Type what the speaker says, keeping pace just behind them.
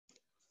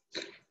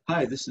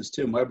Hi, this is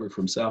Tim Weber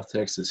from South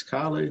Texas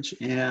College,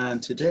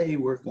 and today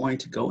we're going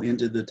to go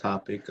into the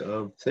topic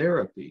of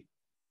therapy.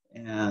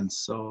 And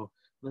so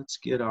let's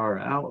get our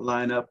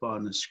outline up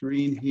on the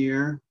screen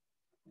here,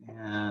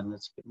 and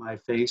let's get my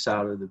face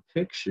out of the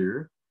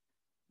picture,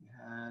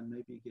 and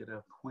maybe get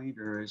a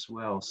pointer as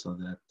well so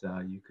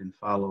that you can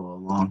follow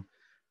along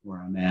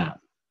where I'm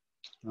at.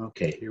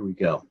 Okay, here we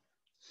go.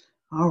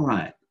 All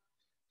right,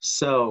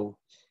 so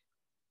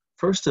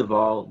first of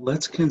all,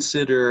 let's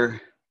consider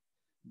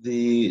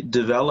the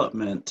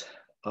development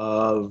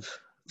of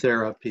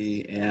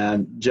therapy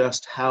and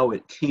just how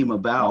it came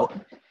about.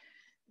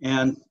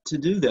 And to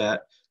do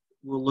that,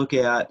 we'll look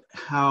at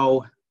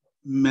how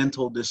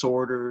mental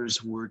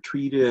disorders were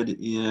treated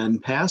in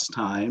past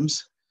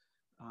times.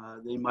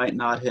 They might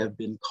not have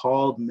been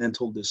called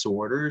mental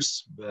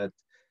disorders, but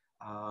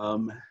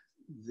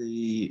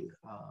the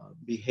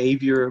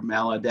behavior,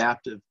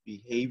 maladaptive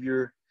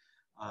behavior,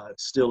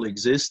 still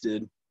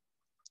existed.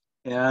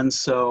 And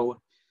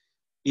so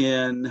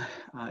in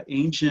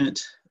ancient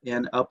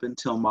and up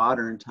until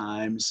modern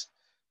times,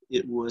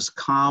 it was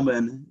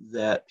common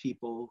that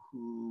people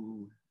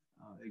who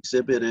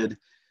exhibited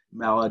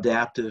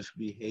maladaptive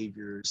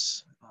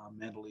behaviors,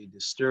 mentally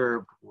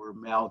disturbed, were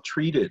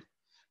maltreated.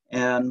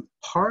 And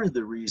part of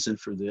the reason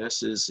for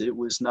this is it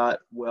was not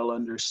well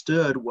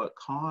understood what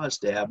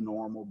caused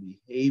abnormal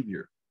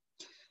behavior.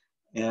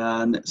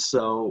 And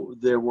so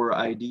there were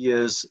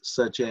ideas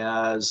such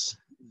as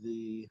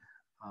the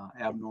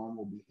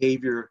abnormal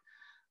behavior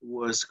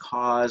was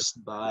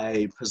caused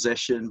by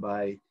possession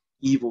by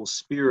evil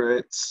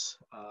spirits.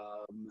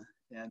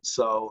 And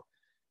so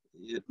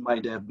it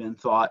might have been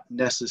thought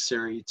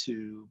necessary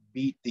to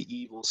beat the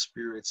evil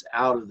spirits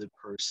out of the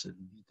person,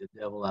 beat the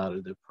devil out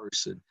of the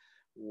person,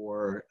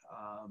 or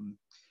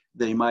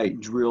they might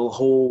drill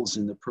holes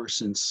in the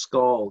person's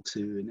skull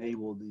to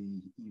enable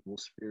the evil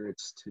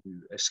spirits to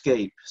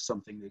escape,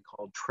 something they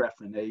called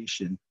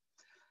trephination.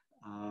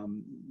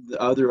 The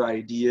other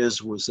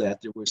ideas was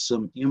that there was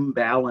some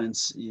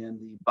imbalance in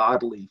the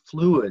bodily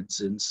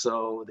fluids, and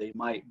so they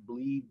might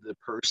bleed the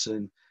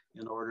person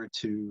in order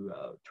to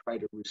try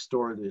to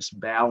restore this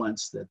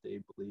balance that they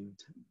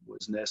believed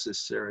was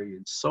necessary,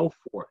 and so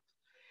forth.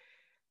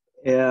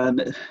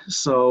 And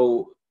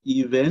so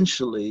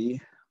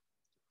eventually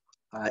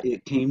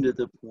it came to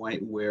the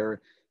point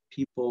where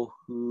people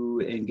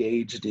who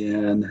engaged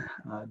in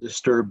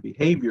disturbed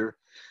behavior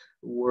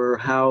were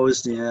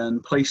housed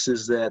in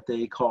places that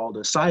they called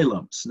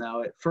asylums.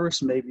 Now, at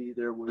first, maybe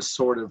there was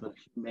sort of a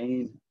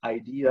humane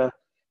idea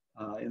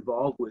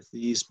involved with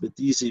these, but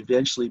these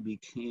eventually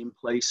became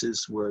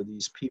places where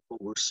these people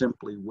were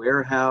simply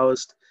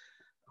warehoused.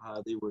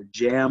 They were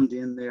jammed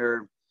in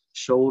there,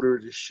 shoulder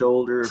to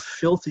shoulder,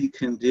 filthy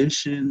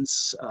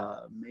conditions,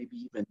 maybe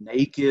even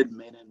naked,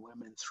 men and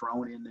women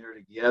thrown in there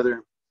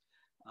together,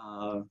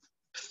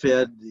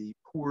 fed the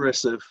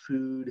poorest of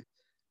food.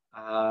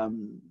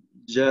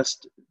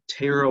 Just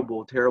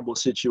terrible, terrible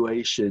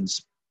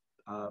situations.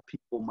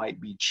 People might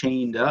be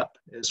chained up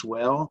as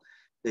well.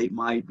 They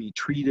might be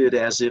treated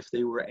as if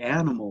they were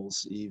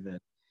animals even.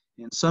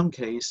 In some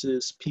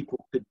cases,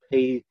 people could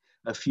pay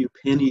a few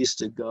pennies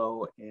to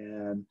go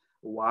and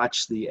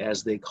watch the,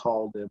 as they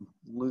called them,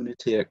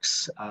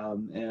 lunatics.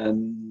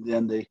 And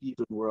then they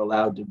even were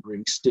allowed to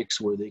bring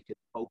sticks where they could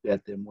poke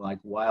at them like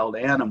wild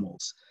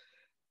animals.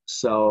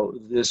 So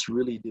this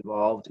really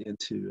devolved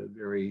into a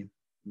very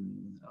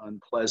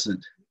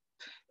unpleasant.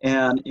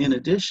 And in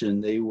addition,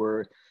 they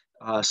were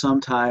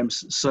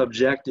sometimes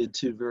subjected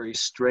to very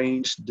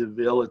strange,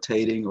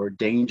 debilitating, or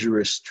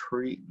dangerous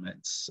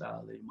treatments.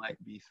 They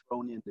might be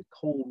thrown into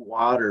cold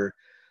water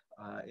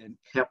and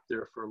kept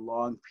there for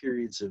long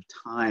periods of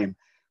time.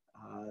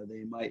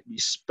 They might be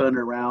spun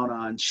around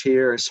on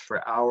chairs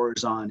for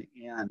hours on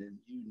end, and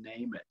you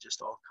name it,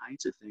 just all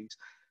kinds of things.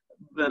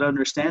 But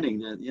understanding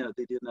that,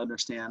 they didn't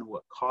understand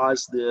what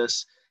caused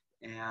this,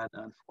 and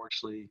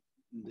unfortunately,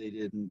 they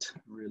didn't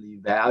really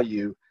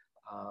value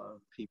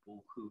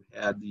people who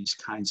had these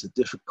kinds of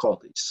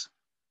difficulties.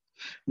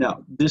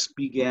 Now, this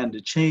began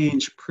to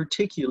change,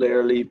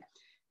 particularly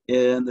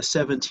in the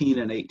 17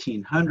 and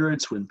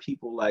 1800s, when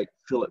people like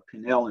Philip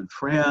Pinel in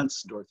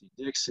France, Dorothy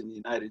Dix in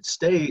the United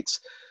States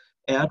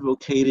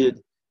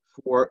advocated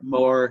for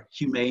more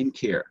humane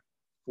care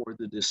for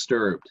the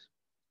disturbed.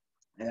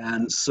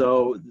 And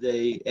so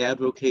they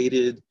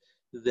advocated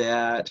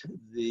that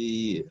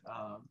the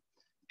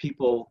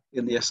people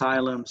in the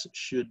asylums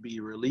should be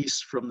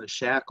released from the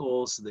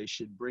shackles. They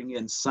should bring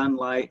in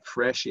sunlight,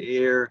 fresh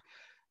air.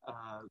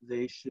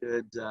 They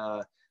should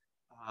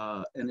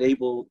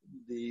enable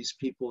these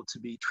people to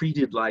be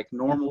treated like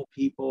normal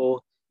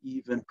people,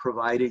 even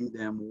providing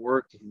them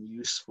work and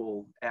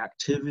useful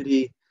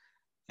activity.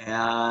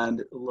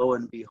 And lo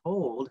and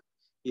behold,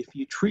 if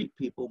you treat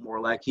people more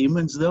like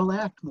humans, they'll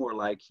act more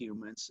like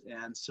humans.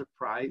 And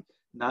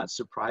not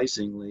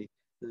surprisingly,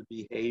 the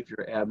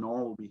behavior,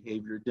 abnormal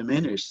behavior,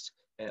 diminished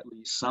at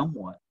least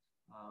somewhat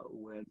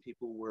when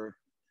people were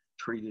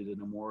treated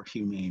in a more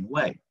humane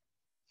way.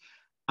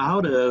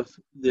 Out of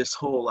this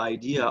whole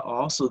idea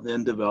also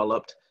then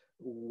developed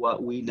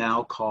what we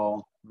now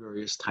call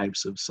various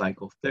types of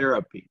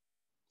psychotherapy.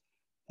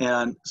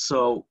 And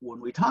so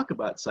when we talk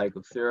about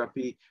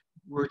psychotherapy,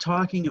 we're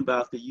talking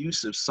about the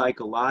use of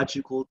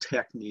psychological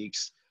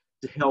techniques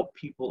to help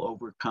people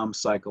overcome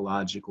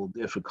psychological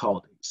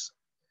difficulties.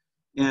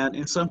 And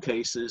in some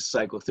cases,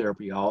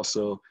 psychotherapy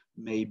also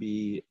may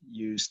be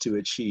used to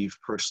achieve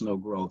personal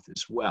growth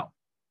as well.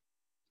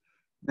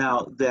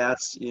 Now,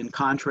 that's in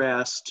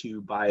contrast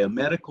to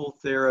biomedical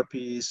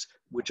therapies,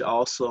 which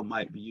also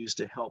might be used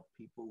to help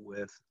people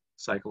with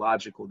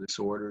psychological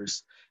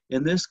disorders.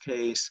 In this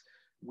case,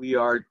 we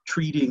are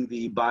treating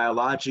the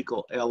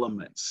biological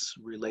elements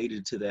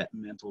related to that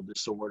mental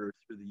disorder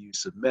through the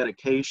use of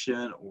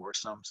medication or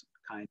some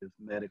kind of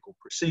medical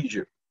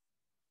procedure.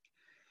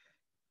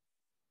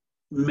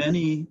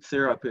 Many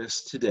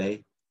therapists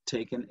today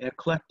take an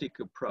eclectic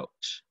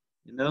approach.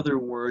 In other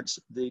words,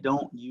 they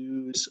don't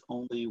use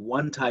only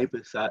one type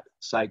of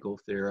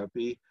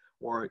psychotherapy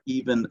or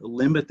even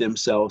limit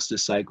themselves to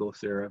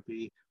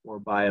psychotherapy or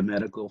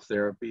biomedical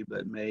therapy,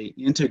 but may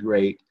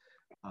integrate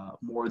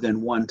more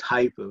than one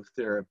type of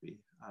therapy.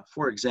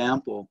 For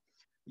example,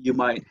 you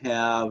might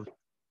have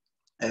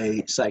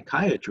a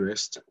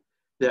psychiatrist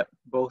that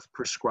both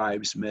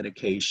prescribes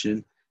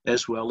medication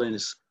as well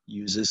as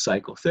uses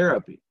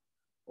psychotherapy.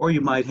 Or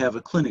you might have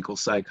a clinical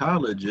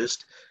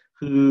psychologist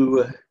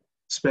who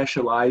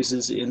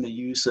specializes in the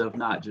use of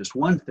not just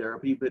one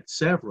therapy, but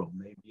several,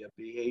 maybe a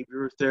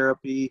behavior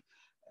therapies,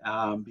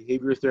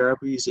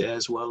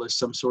 as well as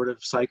some sort of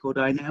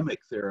psychodynamic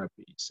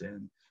therapies,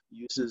 and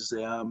uses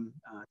them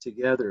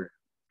together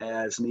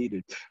as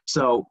needed.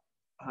 So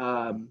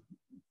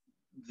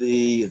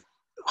the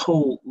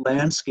whole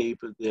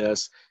landscape of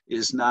this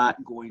is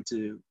not going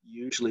to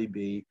usually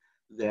be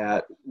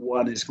that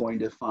one is going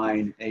to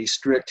find a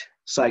strict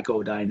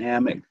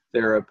psychodynamic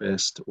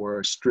therapist or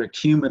a strict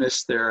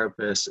humanist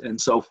therapist and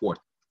so forth.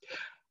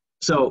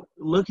 So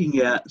looking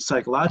at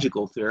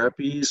psychological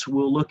therapies,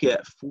 we'll look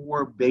at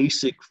 4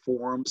 basic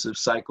forms of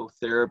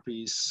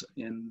psychotherapies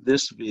in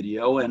this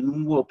video,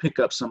 and we'll pick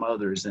up some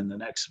others in the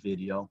next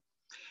video.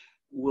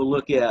 We'll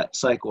look at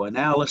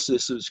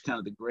psychoanalysis, which is kind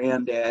of the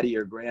granddaddy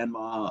or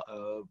grandma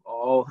of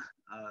all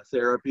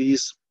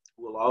therapies.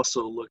 We'll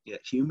also look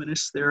at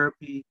humanist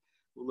therapy.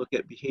 We'll look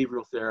at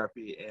behavioral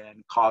therapy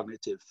and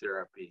cognitive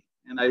therapy.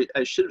 And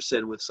I should have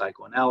said with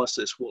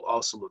psychoanalysis, we'll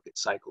also look at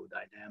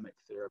psychodynamic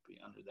therapy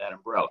under that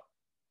umbrella.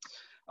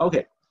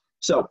 Okay,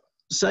 so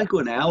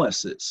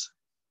psychoanalysis,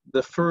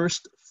 the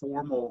first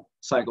formal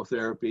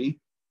psychotherapy,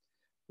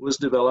 was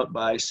developed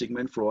by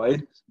Sigmund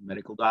Freud,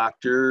 medical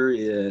doctor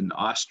in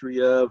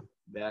Austria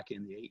back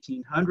in the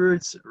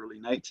 1800s, early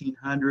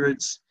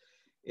 1900s.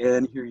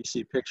 And here you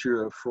see a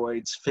picture of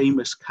Freud's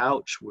famous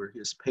couch where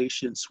his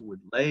patients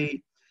would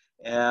lay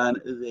and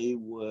they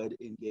would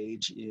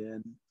engage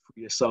in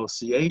free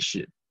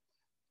association.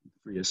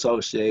 Free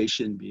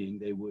association being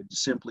they would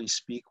simply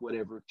speak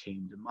whatever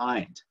came to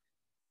mind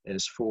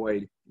as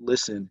Freud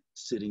listened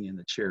sitting in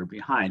the chair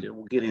behind. And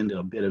we'll get into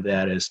a bit of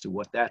that as to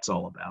what that's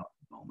all about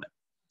in a moment.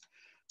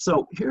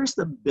 So here's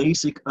the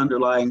basic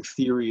underlying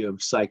theory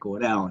of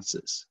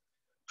psychoanalysis.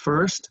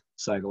 First,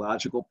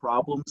 psychological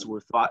problems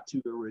were thought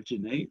to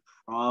originate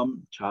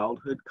from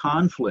childhood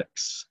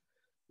conflicts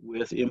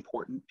with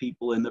important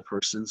people in the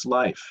person's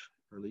life,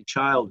 early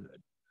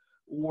childhood,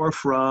 or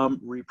from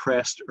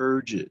repressed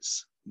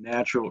urges,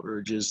 natural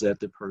urges that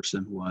the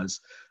person was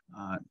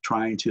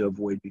trying to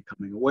avoid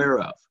becoming aware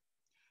of.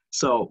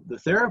 So the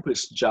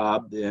therapist's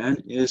job then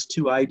is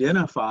to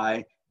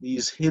identify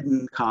these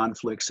hidden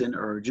conflicts and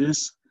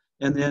urges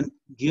and then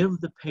give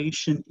the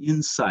patient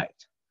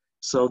insight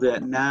so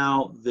that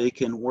now they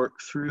can work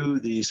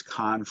through these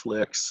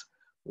conflicts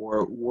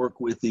or work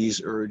with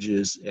these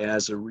urges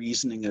as a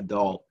reasoning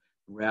adult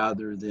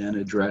rather than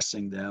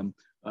addressing them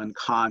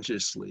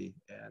unconsciously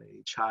at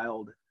a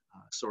child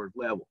sort of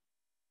level.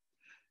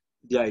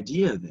 The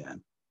idea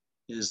then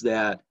is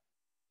that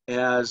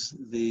as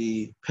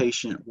the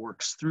patient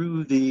works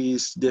through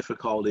these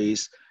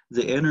difficulties,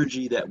 the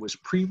energy that was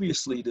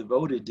previously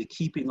devoted to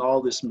keeping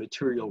all this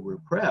material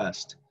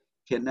repressed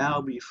can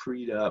now be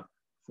freed up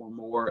for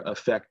more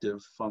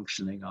effective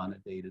functioning on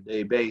a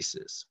day-to-day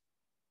basis.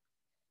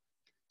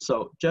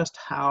 So just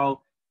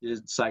how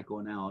did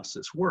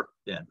psychoanalysis work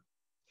then?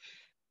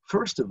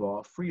 First of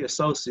all, free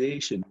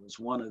association was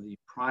one of the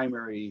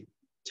primary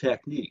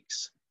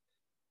techniques.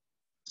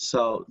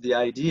 So the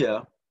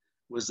idea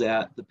was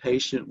that the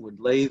patient would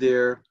lay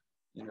there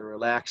in a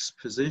relaxed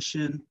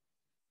position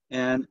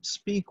and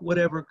speak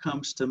whatever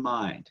comes to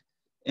mind.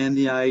 And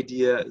the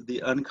idea,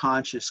 the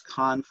unconscious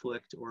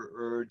conflict or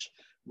urge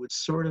would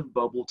sort of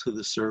bubble to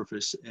the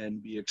surface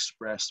and be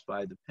expressed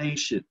by the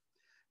patient.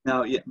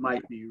 Now, it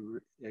might be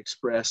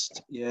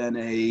expressed in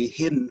a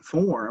hidden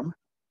form.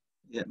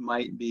 It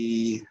might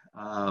be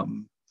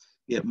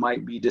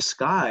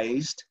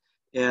disguised.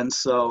 And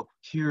so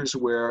here's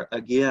where,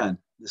 again,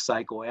 the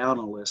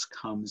psychoanalyst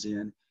comes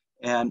in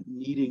and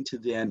needing to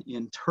then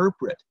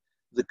interpret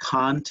the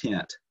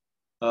content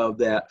of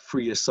that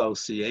free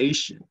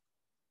association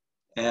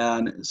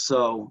And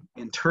so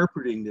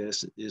interpreting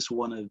this is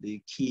one of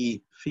the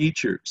key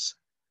features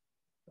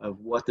of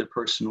what the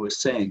person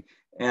was saying.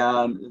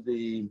 And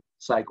the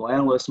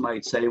psychoanalyst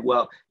might say,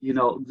 well, you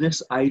know,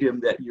 this item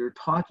that you're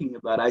talking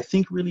about, I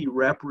think really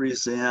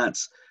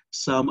represents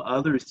some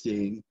other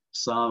thing,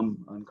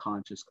 some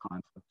unconscious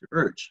conflict or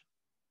urge.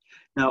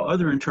 Now,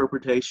 other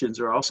interpretations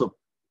are also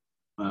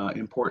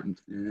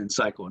important in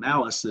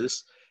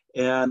psychoanalysis,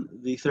 and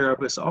the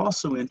therapist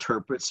also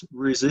interprets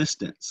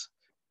resistance.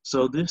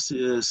 So this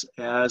is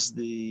as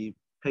the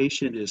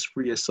patient is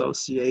free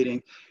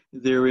associating,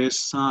 there is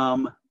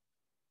some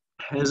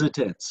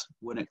hesitance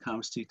when it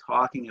comes to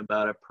talking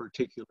about a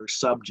particular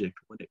subject.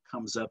 When it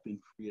comes up in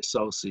free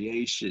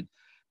association,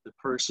 the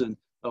person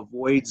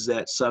avoids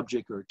that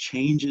subject or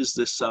changes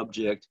the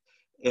subject,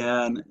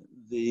 and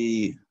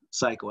the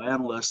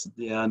psychoanalyst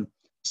then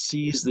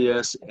sees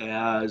this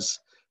as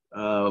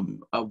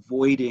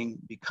avoiding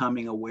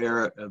becoming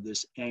aware of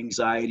this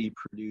anxiety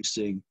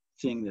producing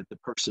thing that the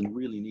person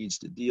really needs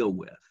to deal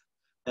with.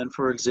 And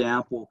for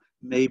example,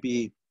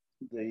 maybe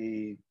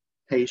the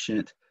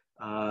patient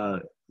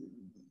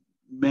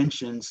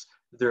mentions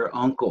their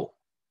uncle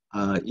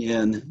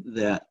in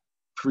that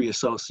free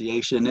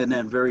association, and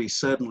then very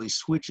suddenly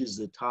switches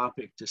the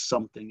topic to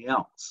something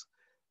else.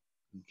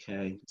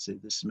 Okay, so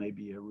this may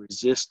be a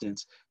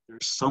resistance.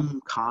 There's some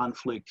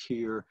conflict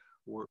here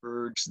or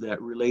urge that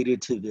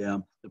related to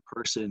them, the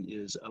person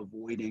is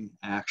avoiding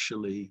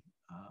actually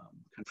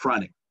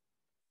confronting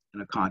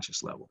on a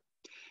conscious level.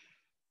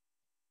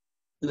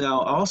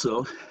 Now,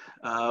 also,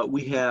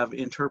 we have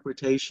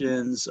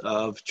interpretations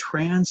of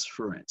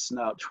transference.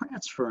 Now,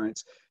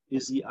 transference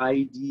is the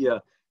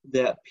idea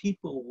that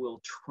people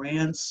will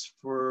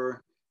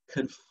transfer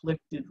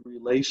conflicted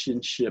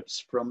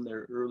relationships from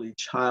their early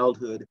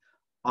childhood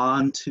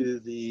onto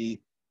the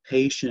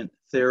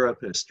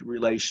patient-therapist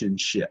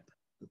relationship,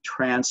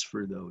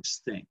 transfer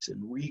those things and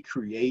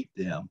recreate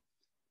them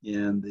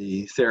in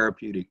the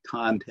therapeutic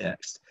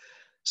context.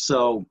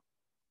 So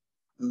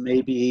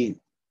maybe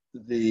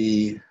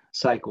the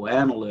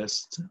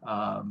psychoanalyst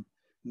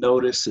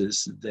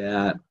notices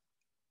that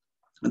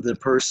the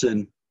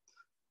person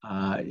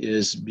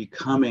is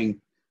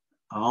becoming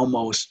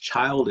almost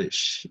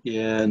childish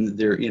in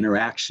their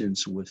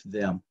interactions with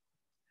them.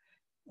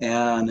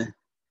 And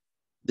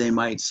they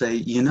might say,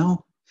 you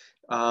know,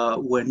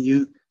 when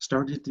you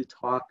started to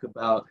talk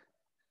about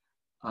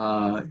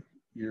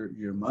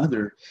your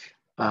mother,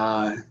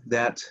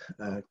 that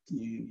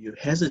you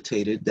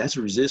hesitated, that's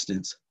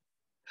resistance.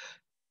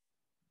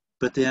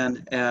 But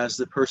then as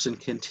the person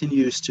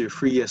continues to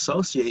free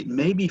associate,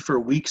 maybe for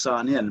weeks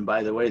on end, and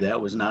by the way, that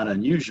was not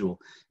unusual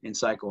in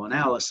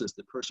psychoanalysis,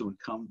 the person would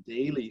come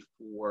daily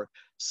for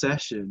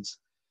sessions.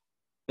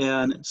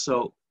 And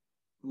so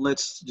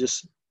let's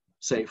just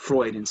say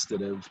Freud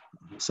instead of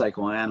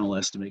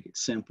psychoanalyst to make it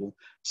simple.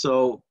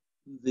 So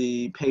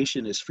the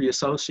patient is free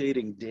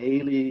associating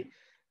daily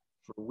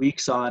for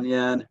weeks on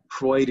end.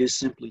 Freud is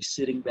simply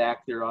sitting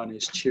back there on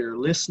his chair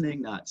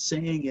listening, not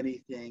saying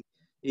anything.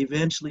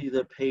 Eventually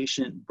the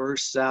patient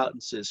bursts out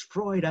and says,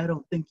 Freud, I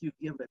don't think you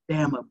give a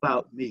damn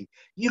about me.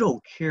 You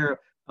don't care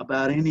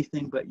about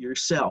anything but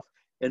yourself.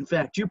 In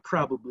fact, you're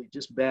probably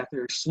just back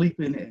there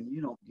sleeping and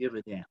you don't give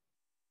a damn.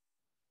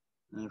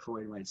 And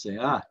Freud might say,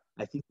 I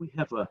think we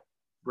have a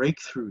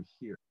breakthrough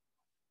here.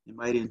 You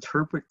might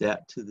interpret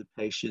that to the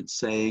patient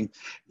saying,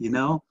 you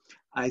know,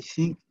 I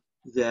think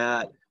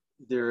that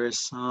there is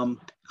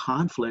some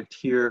conflict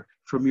here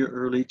from your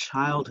early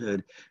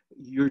childhood.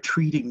 You're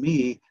treating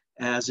me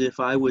as if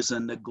I was a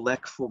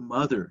neglectful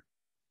mother,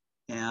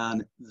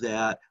 and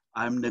that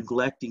I'm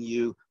neglecting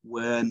you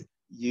when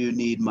you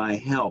need my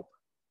help.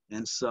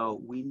 And so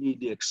we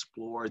need to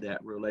explore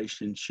that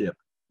relationship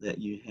that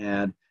you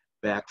had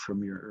back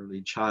from your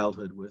early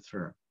childhood with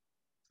her.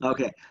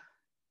 Okay.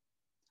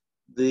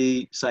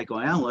 The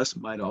psychoanalyst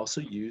might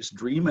also use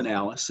dream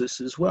analysis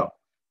as well.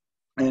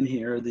 And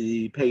here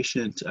the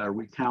patient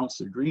recounts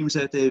the dreams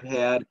that they've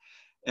had,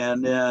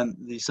 and then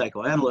the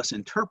psychoanalyst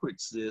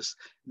interprets this.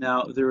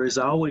 Now, there is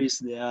always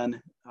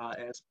then,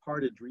 as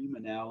part of dream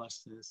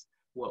analysis,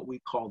 what we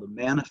call the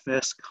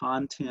manifest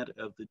content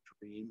of the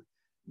dream.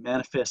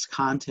 Manifest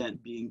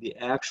content being the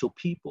actual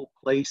people,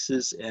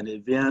 places, and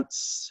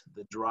events,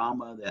 the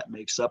drama that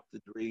makes up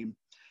the dream.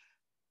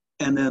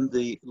 And then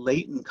the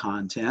latent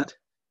content,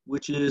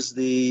 which is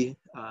the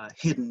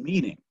hidden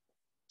meaning.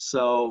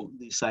 So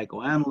the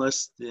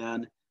psychoanalyst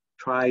then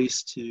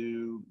tries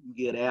to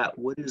get at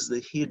what is the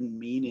hidden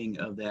meaning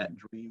of that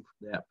dream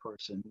for that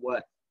person?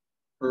 What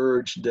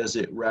urge does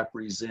it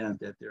represent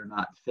that they're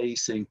not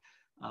facing?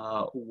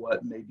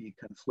 What may be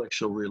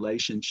conflictual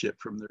relationship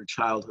from their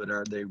childhood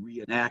are they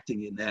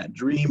reenacting in that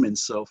dream, and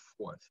so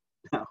forth.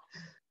 Now,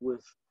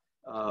 with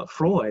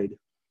Freud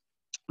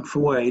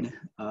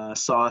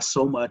saw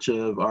so much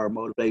of our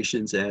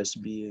motivations as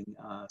being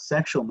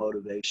sexual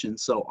motivation.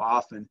 So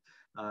often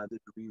the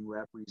dream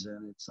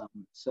represented some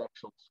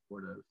sexual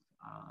sort of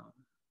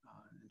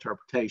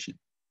interpretation.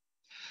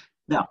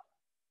 Now,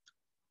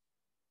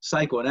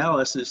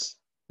 psychoanalysis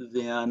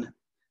then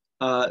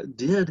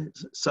did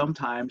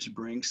sometimes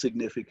bring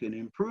significant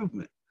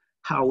improvement.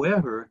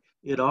 However,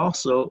 it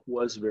also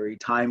was very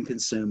time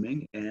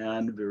consuming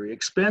and very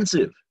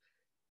expensive.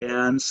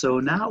 And so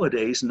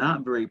nowadays,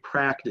 not very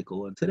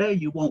practical. And today,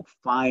 you won't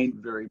find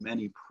very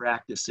many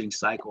practicing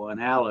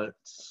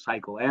psychoanalysts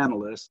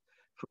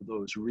for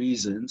those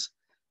reasons.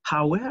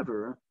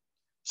 However,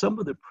 some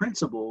of the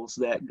principles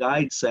that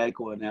guide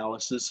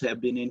psychoanalysis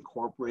have been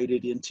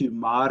incorporated into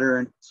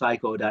modern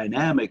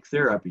psychodynamic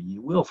therapy.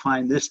 You will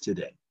find this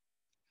today.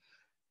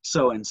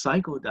 So in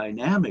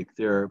psychodynamic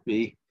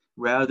therapy,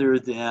 rather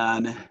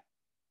than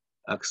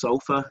a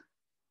sofa,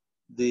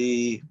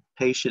 the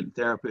patient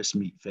therapists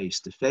meet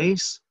face to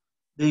face.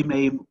 They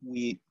may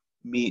meet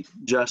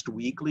just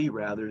weekly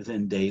rather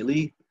than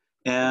daily,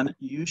 and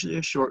usually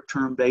a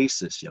short-term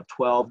basis,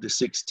 12 to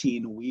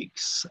 16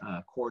 weeks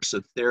course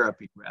of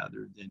therapy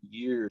rather than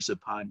years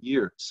upon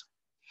years.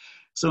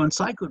 So in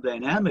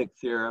psychodynamic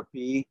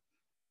therapy,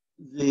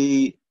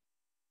 the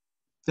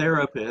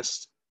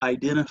therapist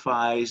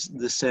identifies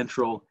the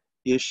central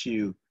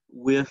issue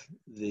with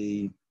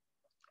the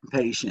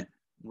patient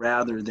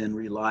rather than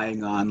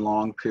relying on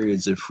long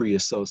periods of free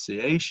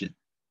association.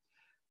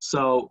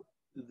 So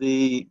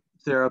the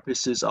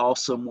therapist is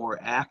also more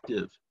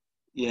active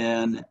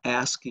in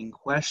asking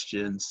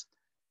questions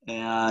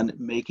and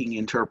making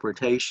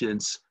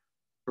interpretations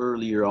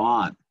earlier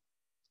on.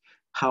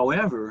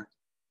 However,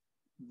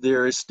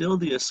 there is still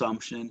the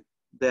assumption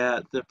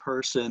that the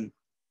person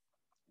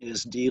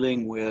is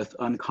dealing with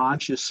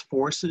unconscious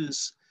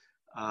forces,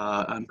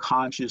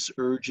 unconscious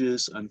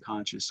urges,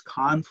 unconscious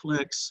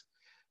conflicts,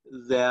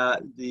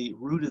 that the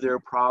root of their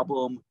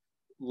problem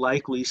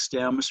likely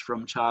stems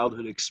from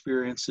childhood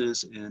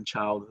experiences and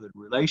childhood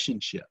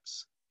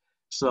relationships.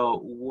 So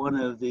one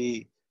of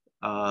the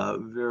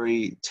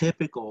very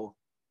typical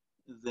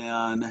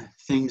then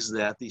things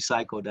that the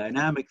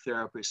psychodynamic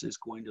therapist is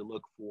going to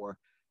look for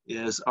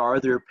is, are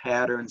there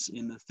patterns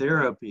in the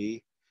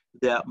therapy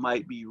that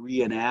might be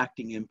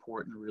reenacting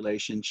important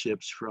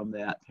relationships from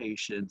that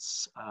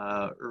patient's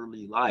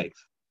early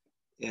life,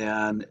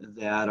 and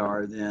that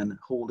are then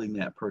holding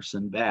that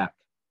person back.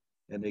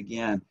 And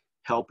again,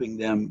 helping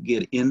them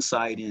get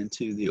insight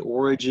into the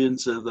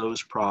origins of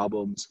those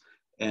problems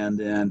and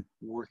then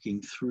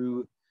working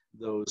through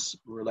those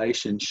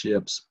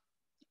relationships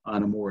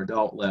on a more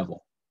adult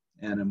level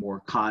and a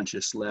more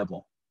conscious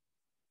level.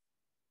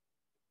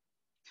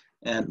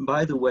 And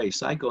by the way,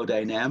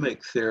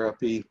 psychodynamic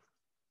therapy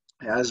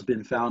has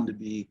been found to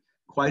be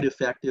quite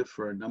effective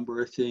for a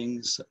number of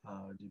things,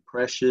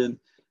 depression,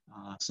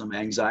 some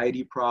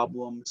anxiety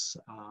problems.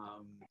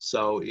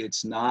 So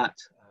it's not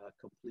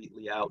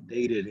completely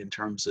outdated in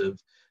terms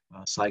of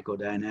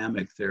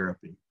psychodynamic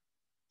therapy.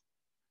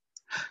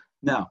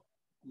 Now,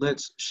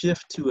 let's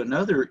shift to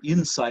another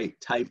insight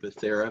type of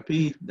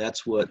therapy.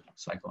 That's what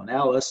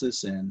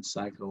psychoanalysis and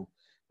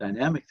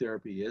psychodynamic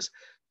therapy is.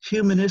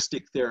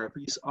 Humanistic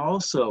therapies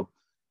also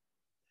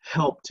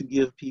help to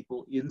give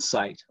people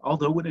insight,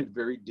 although in a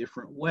very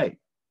different way.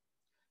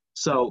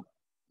 So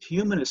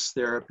humanist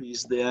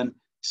therapies then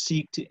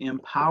seek to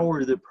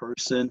empower the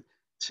person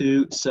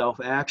to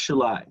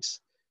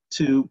self-actualize,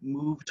 to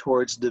move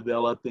towards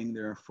developing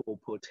their full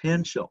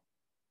potential.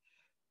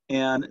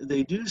 And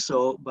they do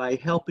so by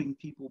helping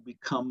people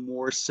become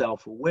more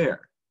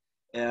self-aware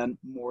and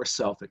more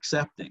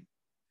self-accepting.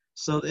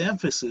 So the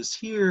emphasis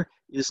here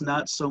is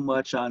not so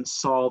much on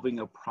solving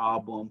a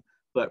problem,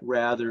 but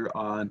rather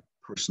on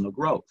personal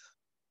growth.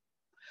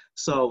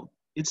 So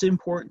it's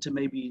important to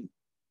maybe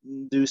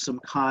do some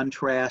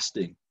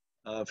contrasting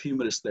of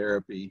humanist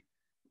therapy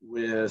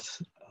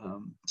with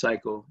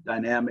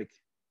psychodynamic,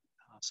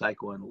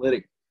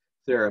 psychoanalytic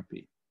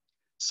therapy.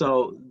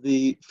 So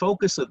the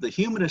focus of the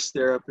humanist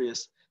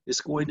therapist is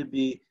going to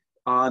be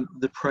on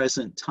the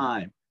present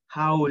time.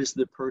 How is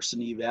the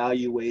person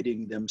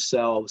evaluating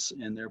themselves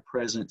and their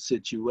present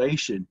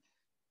situation,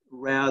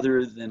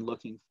 rather than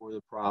looking for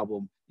the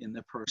problem in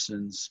the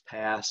person's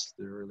past,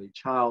 their early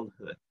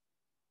childhood.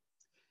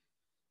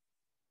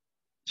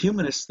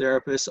 Humanist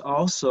therapists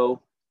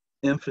also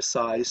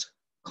emphasize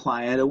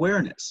client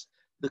awareness.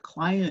 The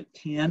client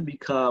can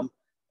become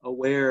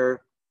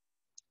aware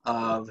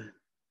of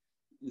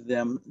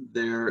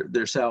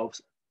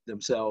themselves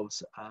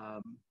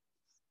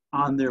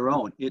on their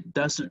own. It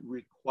doesn't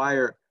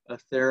require a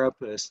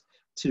therapist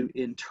to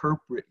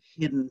interpret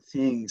hidden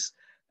things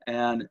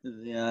and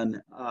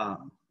then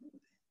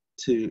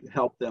to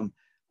help them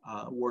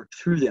work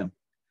through them.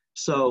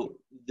 So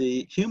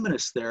the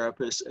humanist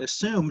therapist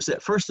assumes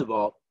that, first of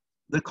all,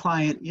 the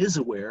client is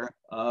aware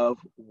of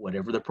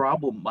whatever the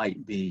problem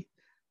might be,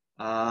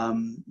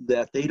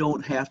 that they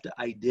don't have to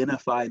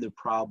identify the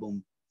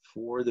problem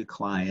for the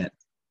client.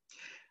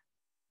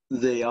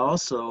 They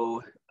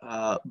also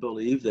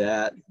believe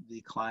that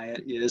the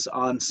client is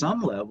on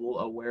some level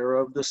aware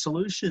of the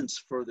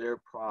solutions for their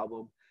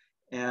problem.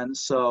 And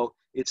so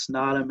it's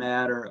not a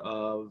matter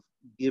of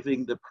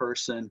giving the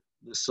person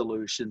the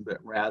solution, but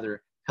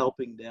rather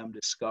helping them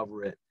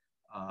discover it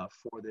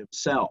for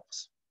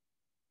themselves.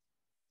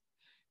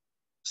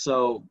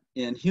 So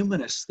in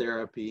humanist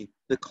therapy,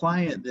 the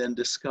client then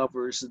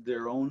discovers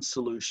their own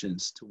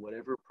solutions to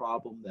whatever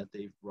problem that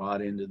they've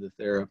brought into the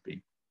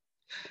therapy.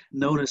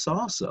 Notice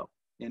also,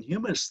 in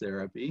humanist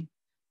therapy,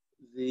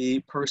 the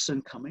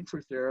person coming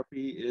for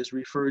therapy is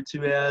referred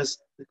to as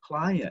the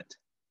client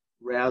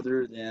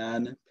rather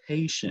than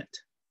patient.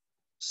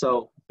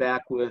 So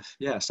back with,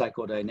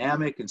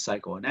 psychodynamic and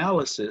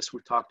psychoanalysis,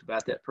 we talked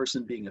about that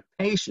person being a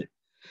patient.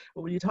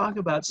 But when you talk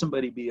about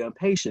somebody being a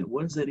patient,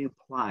 what does that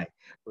imply?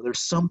 Well,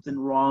 there's something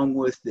wrong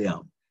with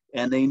them,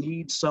 and they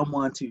need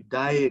someone to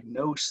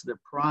diagnose the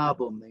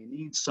problem. They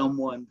need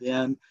someone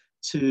then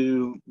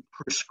to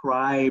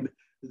prescribe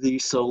the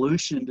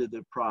solution to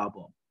the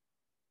problem.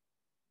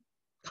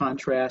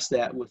 Contrast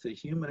that with the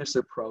humanist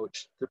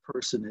approach, the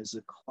person is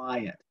a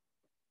client.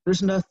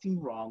 There's nothing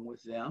wrong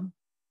with them.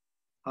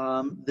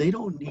 They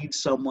don't need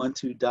someone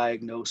to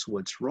diagnose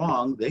what's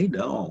wrong. They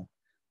know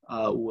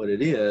what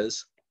it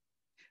is.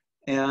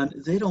 And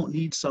they don't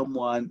need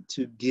someone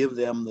to give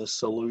them the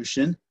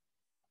solution.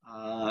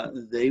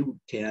 They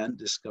can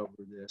discover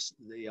this.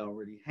 They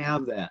already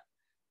have that.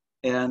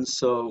 And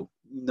so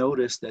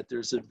notice that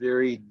there's a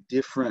very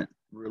different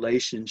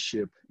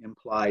relationship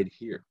implied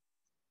here.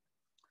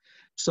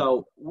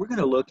 So we're going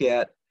to look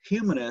at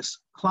humanist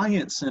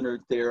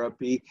client-centered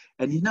therapy.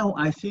 And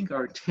I think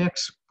our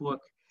textbook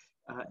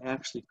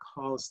actually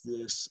calls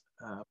this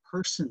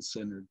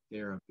person-centered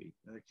therapy.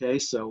 Okay,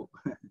 so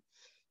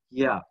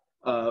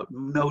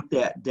note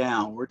that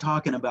down. We're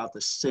talking about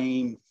the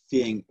same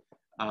thing,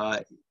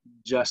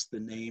 just the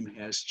name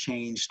has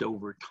changed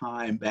over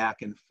time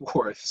back and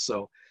forth.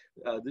 So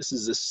this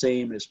is the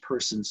same as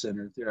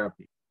person-centered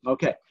therapy.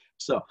 Okay,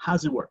 so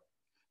how's it work?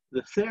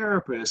 The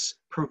therapist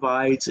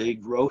provides a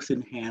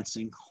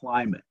growth-enhancing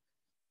climate.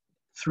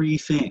 3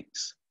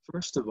 things.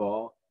 First of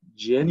all,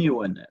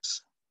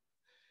 genuineness.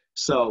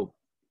 So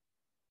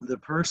the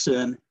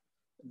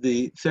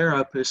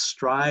therapist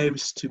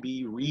strives to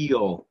be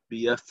real,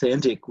 be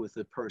authentic with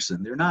the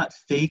person. They're not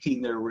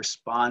faking their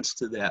response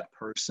to that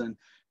person.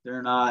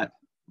 They're not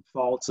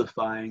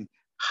falsifying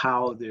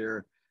how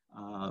they're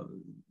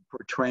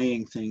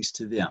portraying things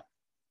to them.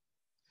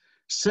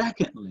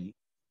 Secondly,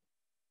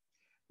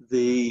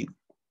 the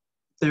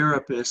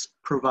therapist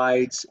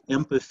provides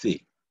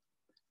empathy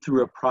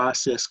through a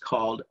process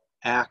called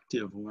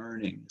active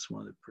learning. It's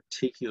one of the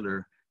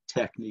particular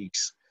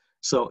techniques.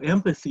 So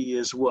empathy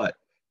is what?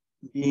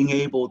 Being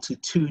able to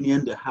tune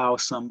into how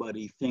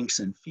somebody thinks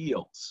and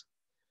feels.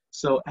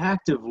 So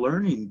active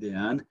learning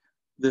then,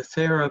 the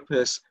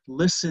therapist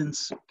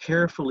listens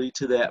carefully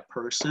to that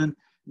person,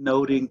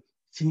 noting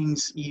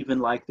things even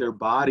like their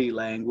body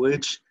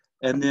language,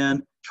 and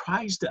then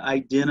tries to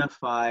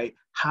identify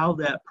how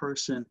that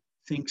person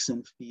thinks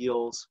and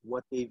feels,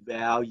 what they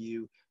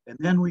value, and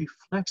then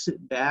reflects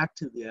it back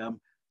to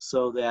them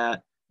so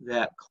that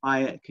that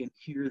client can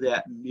hear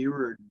that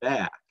mirrored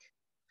back.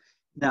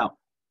 Now,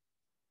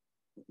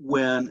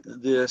 when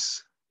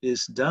this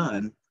is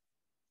done,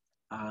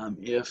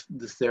 if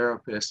the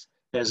therapist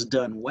has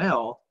done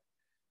well,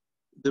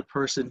 the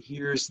person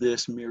hears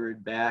this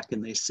mirrored back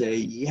and they say,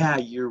 yeah,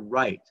 you're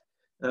right.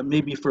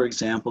 Maybe, for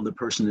example, the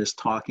person is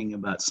talking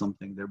about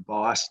something their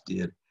boss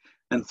did,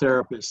 and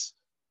therapist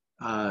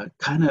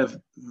kind of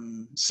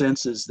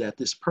senses that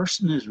this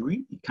person is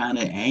really kind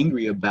of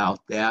angry about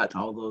that,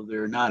 although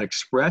they're not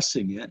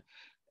expressing it.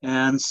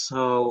 And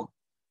so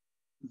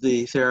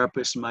the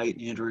therapist might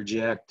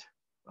interject,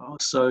 oh,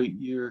 so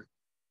you're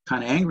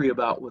kind of angry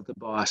about what the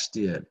boss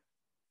did.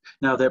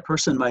 Now, that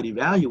person might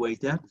evaluate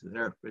that. If the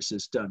therapist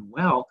has done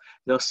well,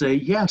 they'll say,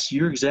 yes,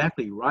 you're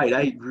exactly right.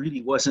 I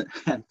really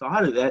hadn't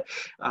thought of that,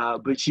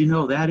 but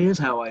that is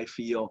how I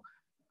feel.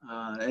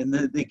 And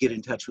then they get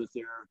in touch with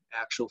their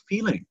actual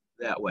feeling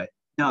that way.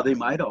 Now, they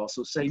might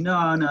also say,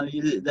 no,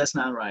 that's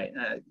not right.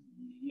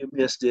 You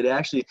missed it.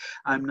 Actually,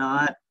 I'm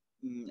not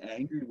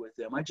angry with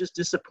them. I'm just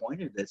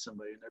disappointed that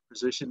somebody in their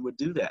position would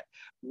do that.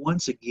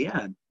 Once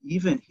again,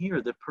 even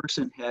here, the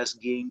person has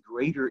gained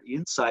greater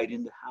insight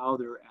into how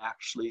they're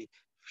actually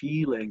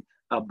feeling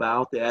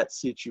about that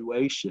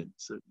situation.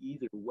 So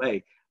either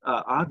way,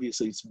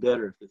 obviously it's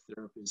better if the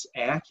therapist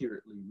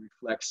accurately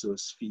reflects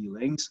those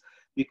feelings,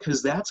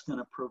 because that's going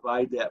to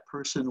provide that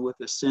person with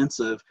a sense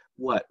of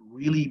what?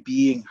 Really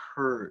being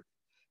heard.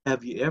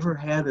 Have you ever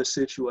had a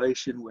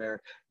situation where,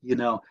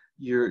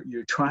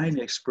 you're trying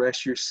to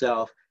express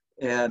yourself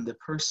and the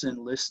person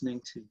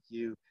listening to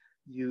you,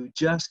 you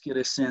just get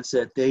a sense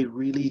that they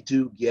really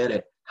do get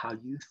it, how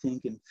you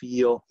think and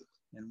feel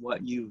and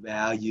what you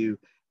value,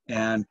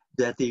 and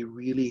that they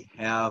really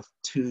have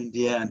tuned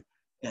in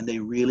and they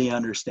really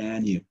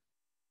understand you.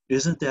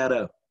 Isn't that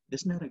a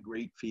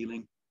great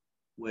feeling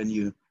when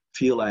you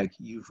feel like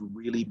you've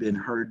really been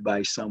heard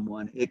by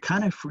someone? It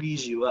kind of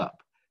frees you up.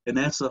 And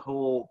that's the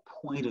whole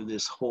point of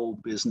this whole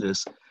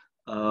business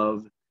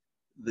of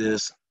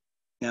this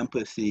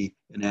empathy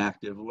and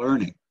active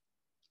learning.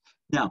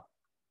 Now,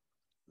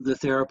 the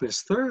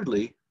therapist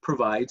thirdly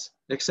provides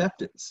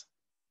acceptance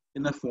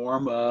in the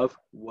form of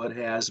what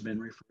has been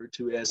referred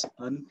to as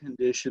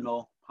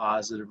unconditional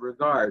positive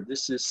regard.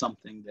 This is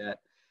something that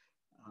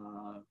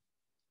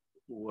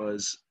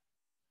was,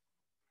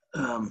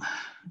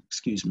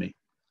 excuse me,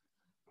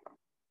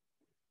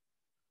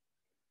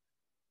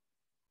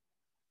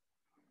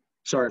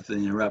 sorry for the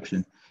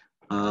interruption,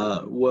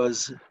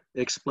 was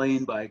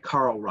explained by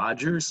Carl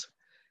Rogers,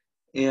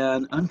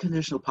 and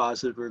unconditional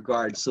positive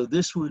regard. So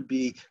this would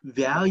be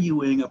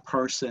valuing a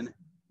person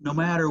no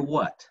matter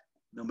what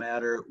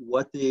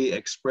they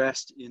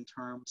expressed in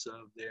terms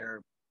of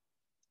their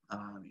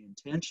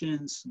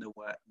intentions, no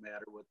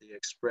matter what they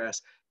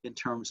express in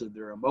terms of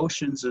their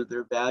emotions or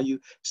their value,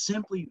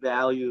 simply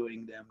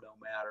valuing them no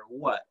matter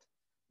what,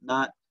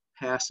 not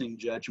passing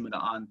judgment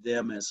on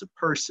them as a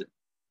person.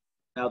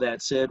 Now,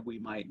 that said, we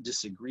might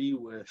disagree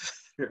with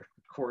their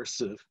course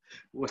of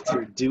what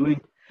they're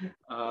doing,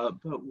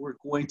 but we're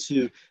going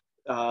to,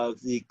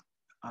 the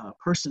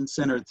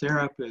person-centered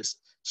therapist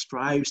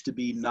strives to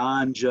be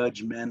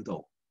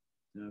non-judgmental,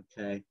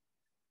 okay?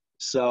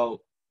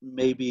 So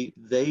maybe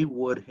they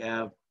would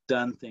have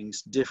done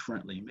things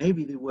differently.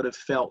 Maybe they would have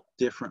felt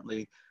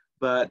differently,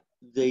 but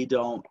they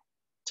don't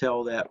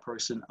tell that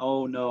person,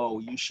 oh no,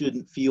 you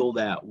shouldn't feel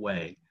that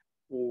way.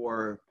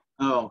 Or,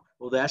 oh,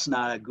 well, that's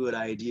not a good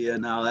idea.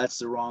 No, that's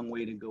the wrong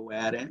way to go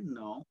at it.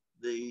 No,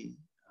 they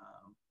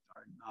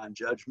are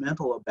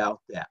non-judgmental about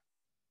that.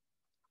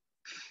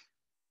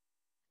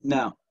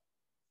 Now,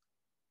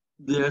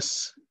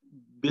 this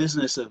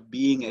business of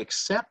being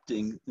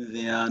accepting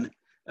then,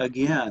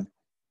 again,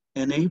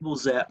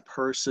 enables that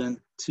person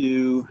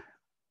to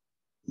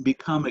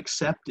become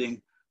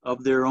accepting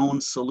of their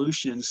own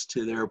solutions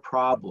to their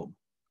problem.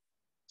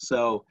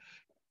 So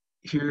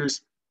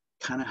here's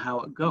kind of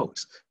how it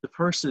goes. The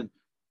person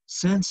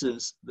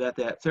senses that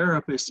that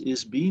therapist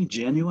is being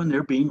genuine,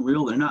 they're being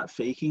real, they're not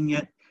faking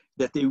it,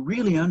 that they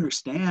really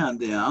understand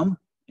them,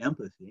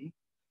 empathy,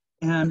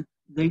 and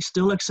they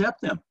still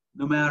accept them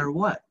no matter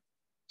what.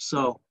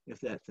 So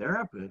if that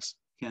therapist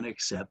can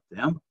accept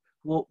them,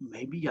 well,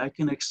 maybe I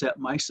can accept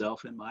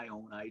myself and my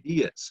own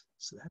ideas.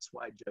 So that's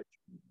why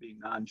being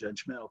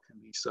non-judgmental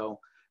can be so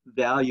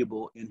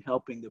valuable in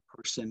helping the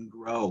person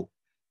grow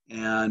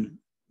and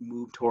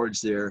move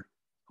towards their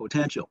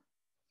potential.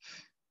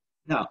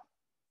 Now,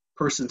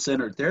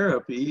 person-centered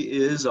therapy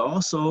is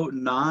also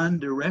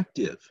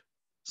non-directive.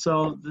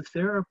 So the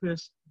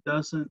therapist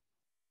doesn't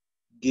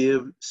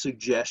give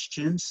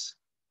suggestions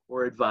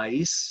or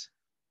advice.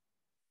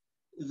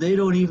 They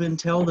don't even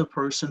tell the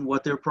person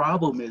what their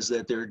problem is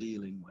that they're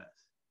dealing with.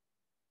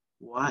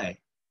 Why?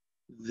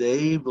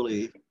 They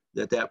believe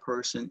that that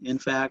person, in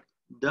fact,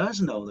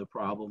 does know the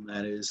problem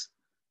that is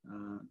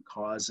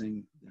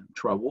causing them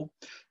trouble.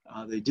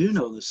 They do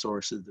know the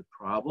source of the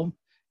problem,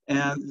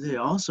 and they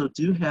also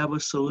do have a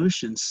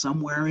solution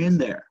somewhere in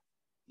there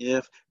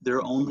if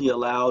they're only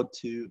allowed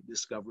to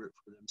discover it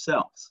for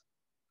themselves.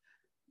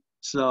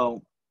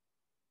 So,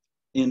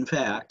 in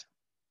fact,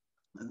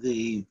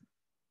 the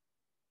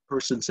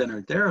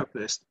person-centered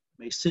therapist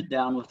may sit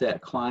down with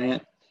that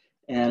client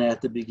and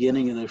at the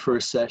beginning of the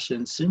first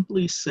session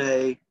simply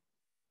say,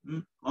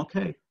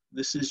 okay,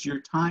 this is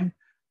your time.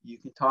 You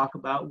can talk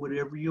about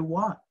whatever you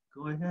want.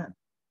 Go ahead.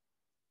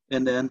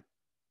 And then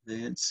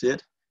they'd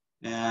sit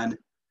and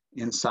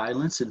in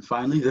silence, and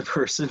finally the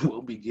person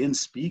will begin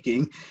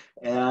speaking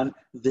and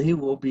they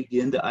will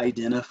begin to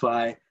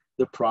identify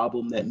the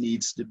problem that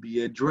needs to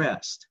be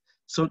addressed.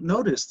 So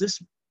notice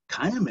this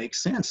kind of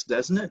makes sense,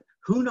 doesn't it?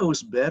 Who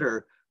knows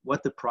better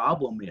what the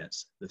problem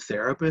is, the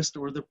therapist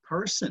or the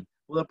person?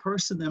 Well, the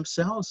person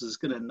themselves is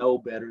going to know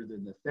better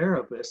than the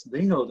therapist.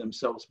 They know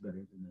themselves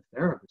better than the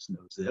therapist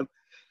knows them.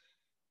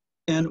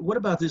 And what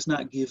about this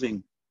not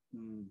giving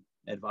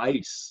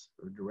advice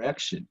or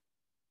direction?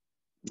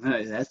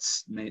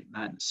 That's may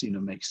not seem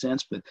to make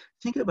sense, but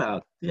think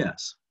about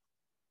this,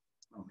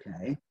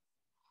 okay?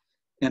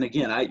 And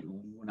again,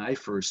 when I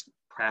first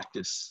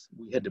practiced,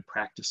 we had to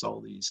practice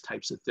all these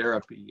types of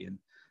therapy in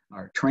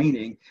our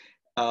training.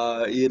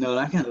 You know,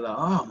 I kind of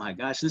thought, oh my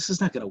gosh, this is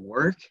not going to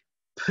work.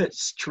 But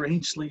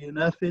strangely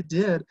enough, it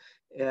did.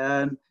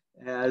 And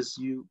as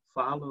you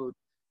followed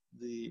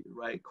the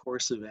right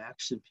course of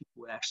action,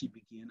 people actually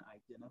begin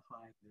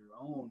identifying their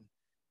own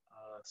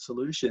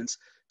solutions.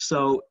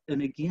 So,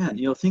 and again,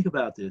 you know, think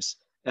about this.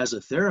 As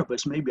a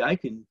therapist, maybe I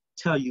can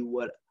tell you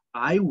what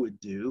I would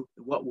do,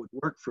 what would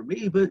work for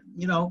me, but,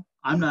 you know,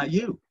 I'm not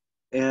you.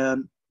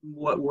 And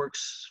what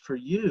works for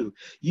you,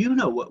 you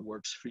know what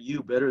works for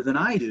you better than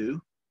I do,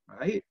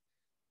 right?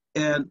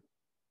 And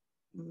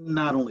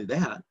not only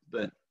that,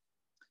 but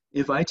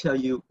if I tell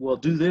you, well,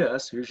 do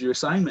this, here's your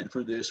assignment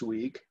for this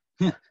week,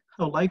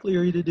 how likely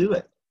are you to do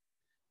it?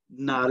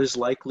 Not as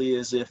likely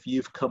as if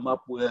you've come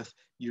up with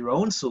your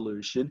own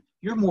solution.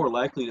 You're more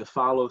likely to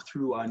follow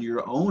through on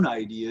your own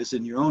ideas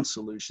and your own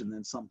solution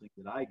than something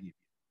that I give you.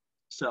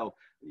 So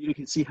you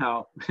can see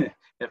how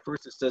at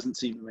first this doesn't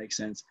seem to make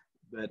sense,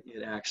 but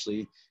it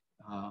actually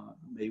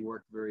may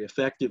work very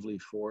effectively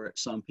for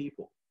some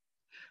people.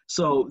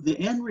 So the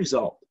end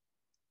result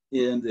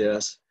in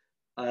this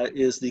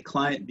is the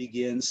client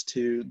begins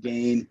to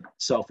gain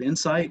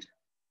self-insight,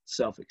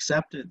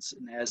 self-acceptance,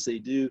 and as they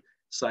do,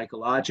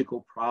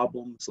 psychological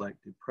problems like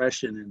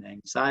depression and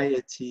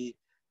anxiety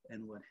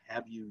and what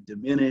have you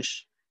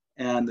diminish,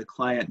 and the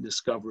client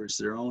discovers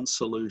their own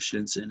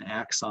solutions and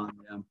acts on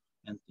them,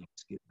 and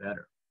things get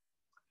better.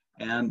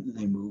 And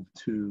they move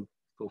to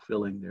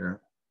fulfilling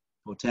their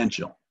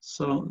potential.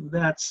 So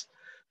that's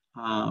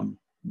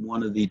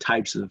one of the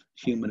types of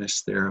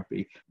humanist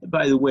therapy. And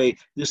by the way,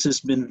 this has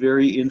been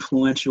very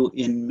influential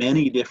in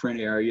many different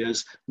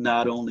areas,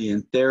 not only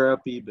in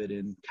therapy, but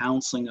in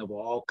counseling of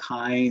all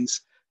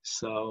kinds.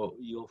 So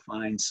you'll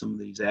find some of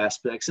these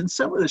aspects. And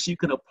some of this you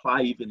can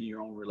apply even in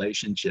your own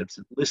relationships,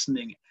 and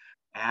listening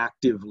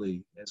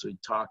actively, as we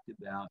talked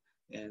about,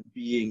 and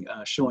being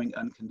showing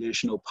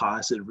unconditional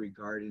positive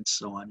regard and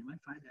so on. You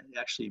might find that it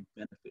actually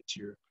benefits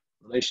your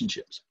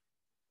relationships.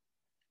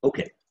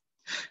 Okay,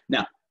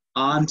 now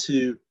on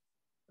to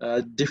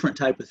a different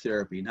type of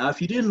therapy. Now,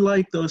 if you didn't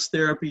like those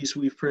therapies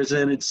we've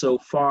presented so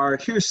far,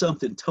 here's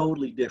something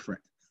totally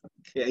different.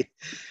 Okay,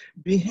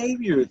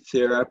 behavior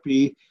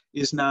therapy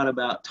is not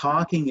about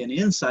talking and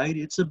insight,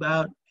 it's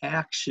about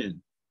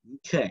action.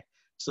 Okay,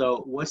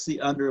 so what's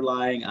the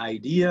underlying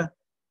idea?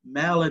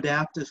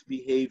 Maladaptive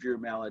behavior,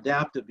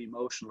 maladaptive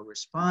emotional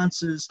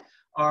responses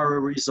are a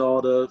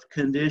result of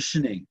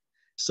conditioning.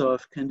 So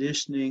if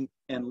conditioning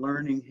and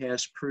learning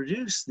has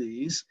produced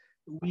these,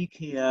 we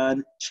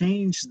can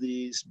change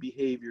these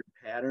behavior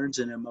patterns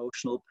and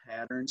emotional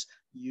patterns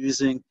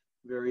using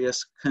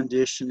various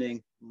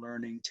conditioning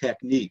learning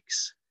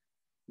techniques.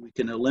 We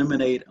can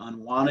eliminate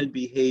unwanted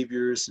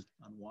behaviors,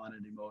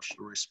 unwanted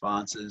emotional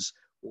responses,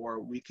 or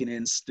we can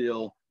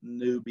instill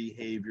new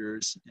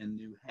behaviors and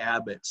new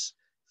habits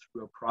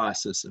through a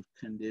process of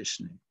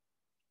conditioning.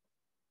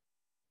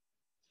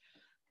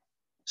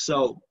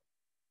 So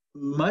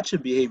much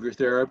of behavior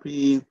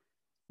therapy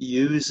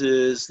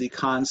uses the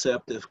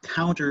concept of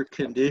counter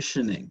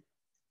conditioning.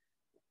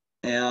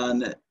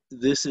 And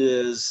this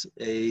is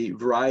a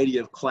variety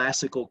of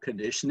classical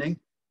conditioning,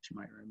 which you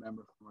might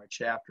remember from our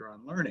chapter on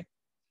learning.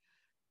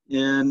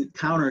 In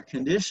counter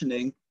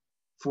conditioning,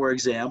 for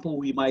example,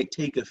 we might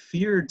take a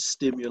feared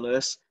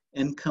stimulus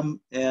and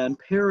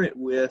pair it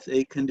with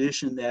a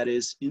condition that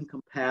is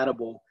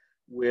incompatible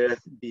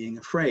with being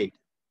afraid.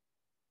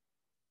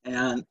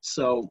 And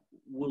so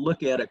we'll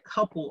look at a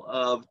couple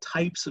of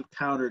types of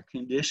counter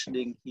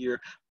conditioning here.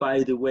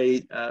 By the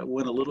way,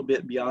 went a little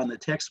bit beyond the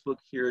textbook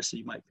here, so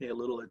you might pay a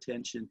little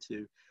attention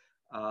to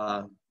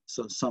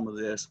some of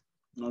this.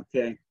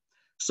 Okay,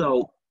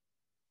 so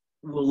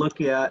we'll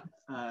look at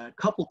a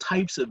couple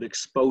types of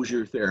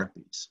exposure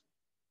therapies.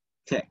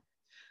 Okay,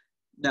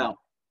 now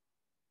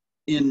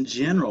in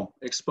general,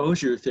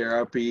 exposure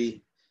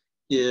therapy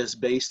is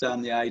based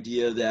on the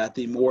idea that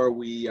the more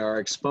we are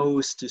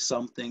exposed to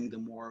something, the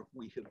more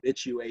we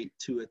habituate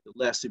to it, the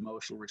less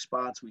emotional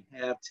response we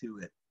have to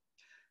it.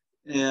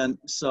 And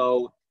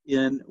so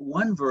in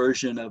one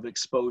version of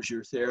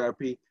exposure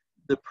therapy,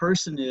 the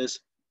person is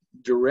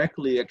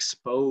directly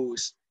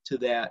exposed to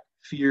that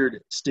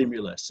feared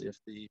stimulus, if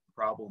the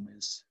problem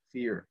is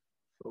fear,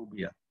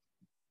 phobia.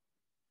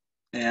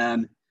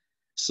 And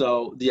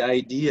so the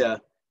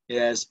idea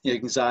as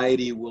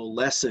anxiety will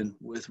lessen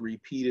with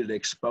repeated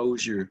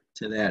exposure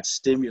to that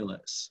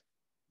stimulus,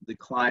 the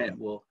client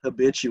will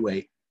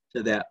habituate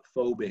to that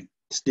phobic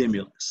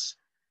stimulus.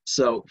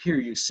 So here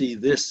you see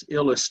this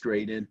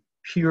illustrated,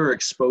 pure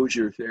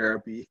exposure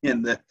therapy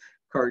in the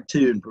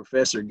cartoon.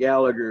 Professor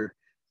Gallagher,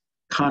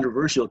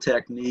 controversial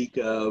technique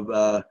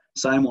of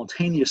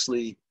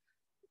simultaneously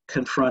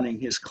confronting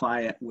his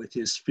client with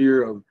his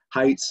fear of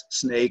heights,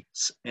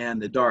 snakes, and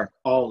the dark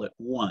all at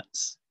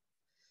once.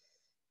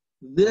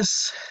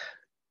 This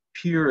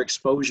pure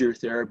exposure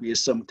therapy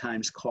is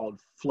sometimes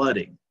called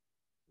flooding.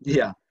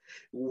 Yeah,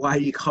 why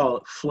do you call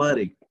it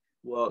flooding?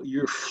 Well,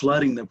 you're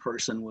flooding the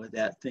person with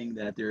that thing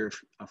that they're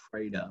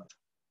afraid of.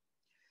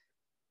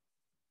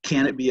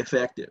 Can it be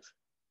effective?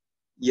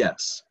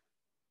 Yes.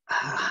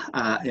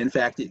 In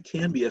fact, it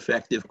can be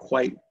effective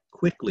quite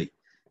quickly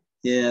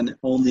in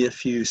only a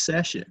few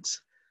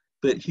sessions.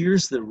 But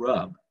here's the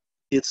rub.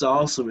 It's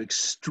also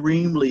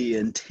extremely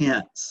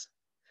intense.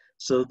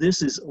 So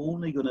this is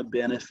only going to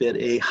benefit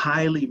a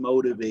highly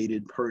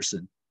motivated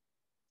person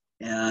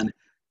and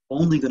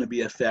only going to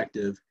be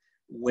effective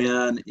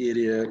when it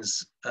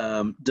is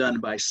done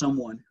by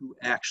someone who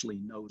actually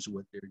knows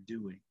what they're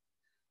doing.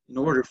 In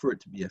order for it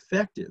to be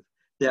effective,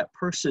 that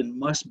person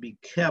must be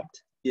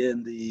kept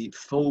in the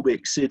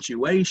phobic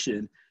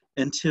situation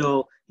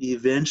until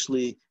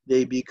eventually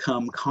they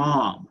become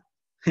calm.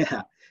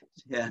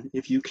 And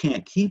if you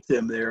can't keep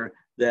them there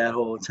that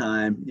whole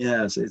time,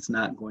 yes, it's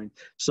not going.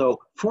 So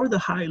for the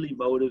highly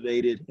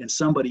motivated and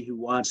somebody who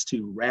wants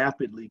to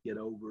rapidly get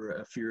over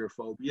a fear or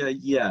phobia,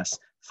 yes,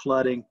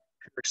 flooding,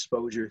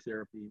 exposure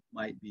therapy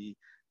might be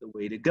the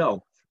way to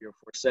go. 3 or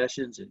 4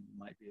 sessions and you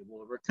might be able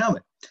to overcome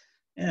it.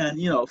 And,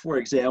 you know, for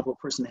example,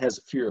 a person has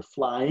a fear of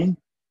flying.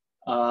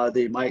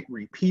 They might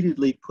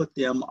repeatedly put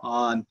them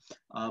on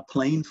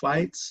plane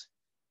fights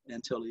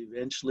until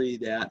eventually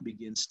that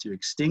begins to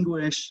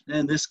extinguish.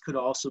 And this could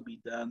also be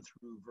done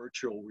through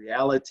virtual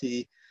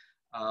reality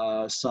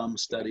Some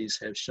studies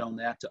have shown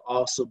that to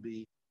also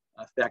be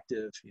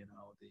effective, you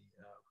know, the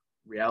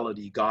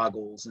reality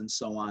goggles and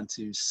so on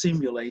to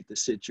simulate the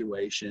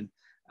situation.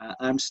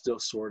 I'm still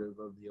sort of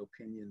the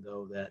opinion,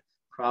 though, that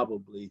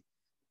probably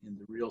in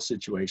the real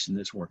situation,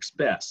 this works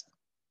best.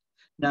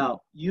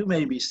 Now, you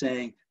may be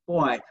saying,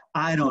 boy,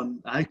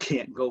 I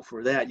can't go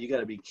for that. You got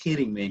to be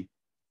kidding me.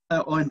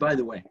 Oh, and by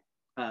the way,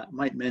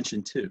 might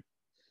mention too,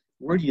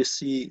 where do you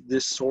see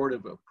this sort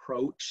of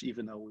approach,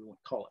 even though we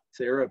won't call it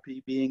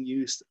therapy, being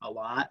used a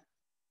lot?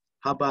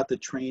 How about the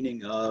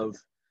training of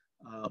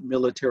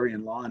military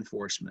and law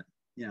enforcement?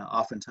 You know,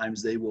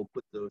 oftentimes they will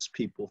put those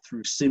people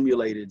through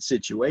simulated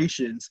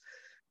situations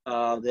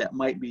that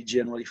might be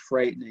generally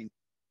frightening,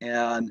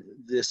 and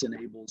this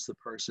enables the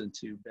person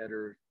to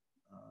better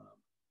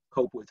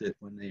cope with it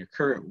when it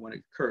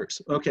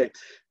occurs. Okay,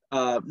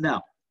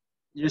 now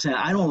you're saying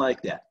I don't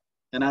like that,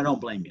 and I don't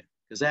blame you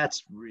because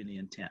that's really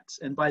intense.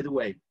 And by the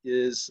way,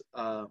 is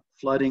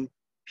flooding,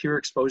 pure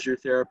exposure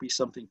therapy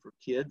something for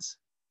kids?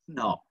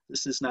 No,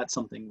 this is not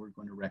something we're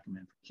going to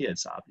recommend for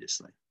kids,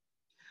 obviously.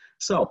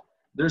 So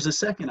there's a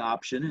second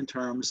option in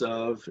terms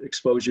of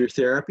exposure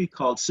therapy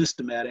called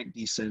systematic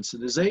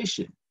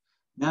desensitization.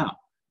 Now,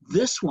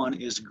 this one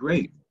is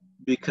great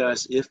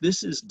because if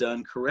this is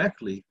done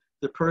correctly,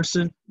 the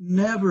person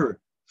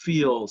never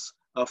feels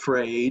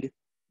afraid,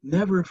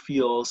 never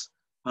feels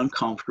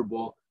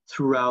uncomfortable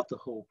throughout the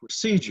whole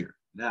procedure.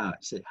 Now, I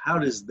say, how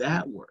does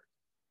that work?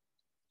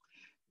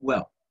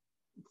 Well,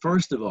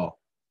 first of all,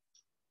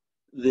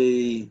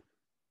 the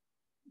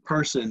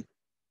person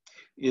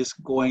is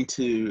going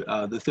to,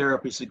 the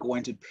therapist is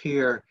going to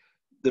pair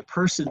the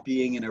person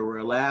being in a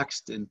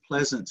relaxed and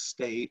pleasant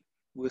state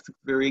with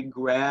very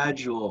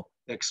gradual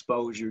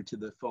exposure to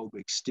the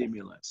phobic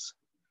stimulus.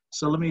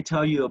 So let me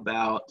tell you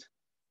about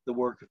the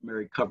work of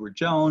Mary Cover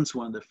Jones,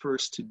 one of the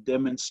first to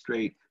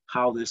demonstrate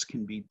how this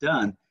can be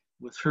done.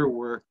 With her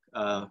work,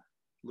 a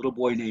little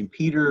boy named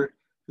Peter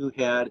who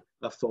had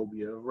a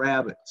phobia of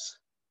rabbits.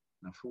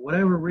 Now, for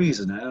whatever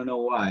reason, I don't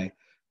know why,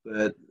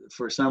 but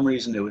for some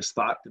reason it was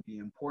thought to be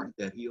important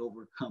that he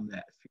overcome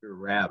that fear of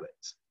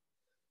rabbits.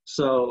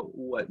 So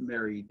what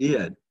Mary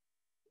did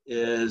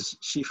is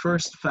she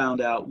first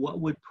found out what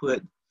would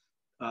put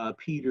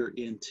Peter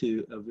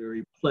into a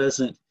very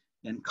pleasant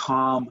and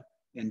calm,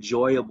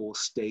 enjoyable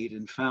state,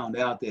 and found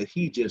out that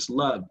he just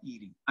loved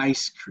eating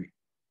ice cream.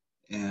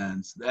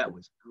 And that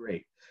was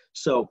great.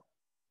 So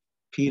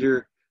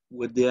Peter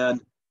would then,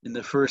 in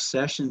the first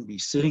session, be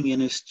sitting in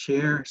his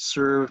chair,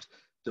 served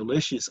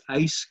delicious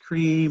ice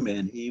cream,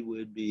 and he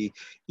would be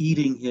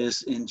eating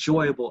his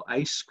enjoyable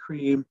ice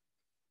cream.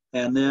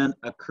 And then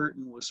a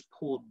curtain was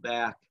pulled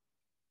back,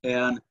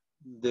 and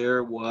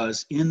there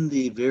was in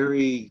the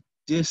very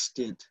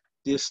distant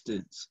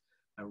distance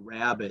a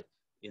rabbit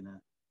in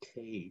a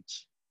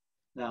cage.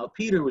 Now,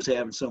 Peter was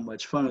having so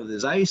much fun with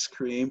his ice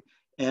cream,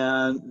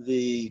 and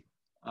the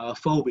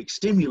phobic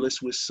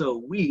stimulus was so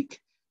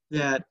weak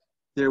that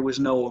there was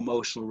no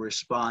emotional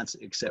response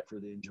except for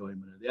the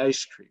enjoyment of the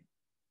ice cream.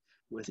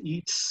 With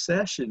each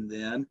session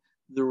then,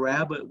 the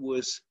rabbit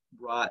was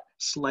brought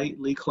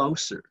slightly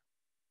closer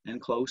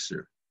and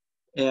closer.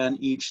 And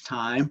each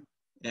time,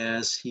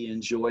 as he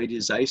enjoyed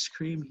his ice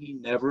cream, he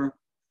never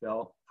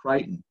felt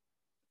frightened.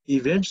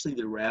 Eventually,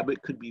 the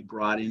rabbit could be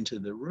brought into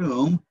the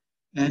room,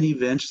 and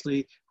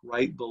eventually,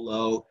 right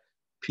below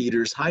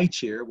Peter's high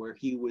chair where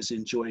he was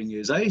enjoying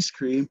his ice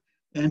cream,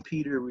 and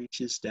Peter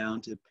reaches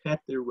down to pet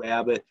the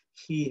rabbit.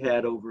 He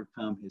had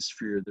overcome his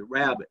fear of the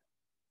rabbit.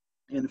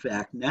 In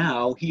fact,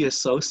 now he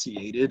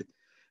associated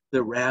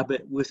the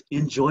rabbit with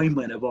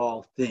enjoyment of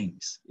all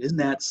things. Isn't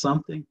that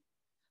something?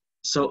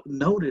 So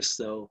notice,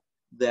 though,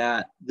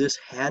 that this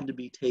had to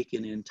be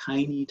taken in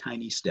tiny,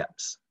 tiny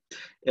steps.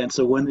 And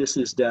so when this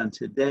is done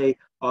today,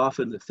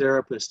 often the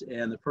therapist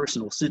and the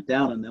person will sit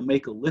down and they'll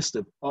make a list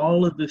of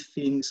all of the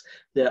things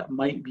that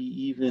might be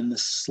even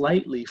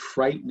slightly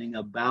frightening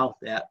about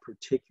that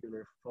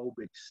particular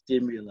phobic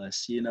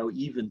stimulus. You know,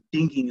 even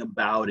thinking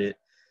about it,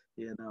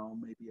 you know,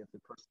 maybe if the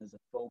person has a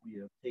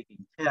phobia of taking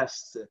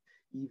tests,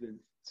 even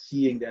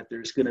seeing that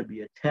there's going to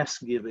be a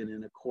test given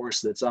in a course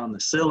that's on the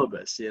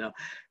syllabus, you know,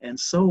 and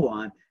so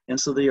on. And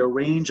so they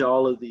arrange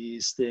all of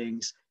these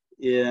things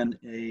in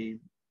a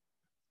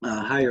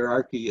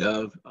hierarchy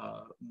of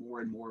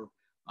more and more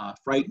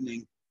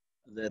frightening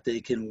that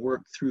they can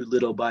work through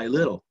little by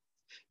little.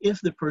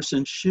 If the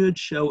person should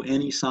show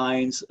any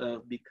signs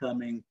of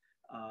becoming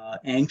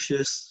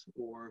anxious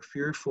or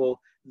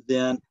fearful,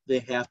 then they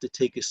have to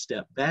take a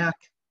step back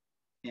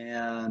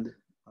and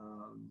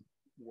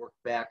work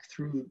back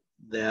through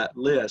that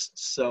list.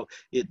 So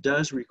it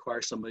does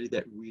require somebody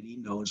that really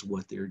knows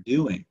what they're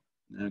doing,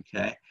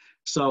 okay?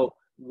 So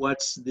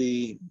what's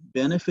the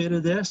benefit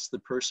of this? The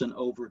person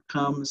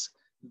overcomes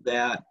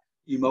that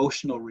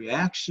emotional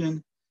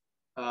reaction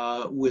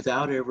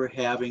without ever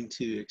having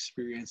to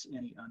experience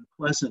any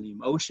unpleasant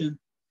emotion.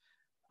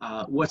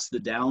 What's the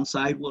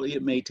downside? Well,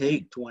 it may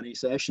take 20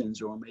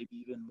 sessions or maybe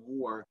even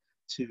more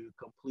to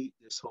complete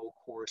this whole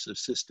course of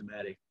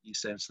systematic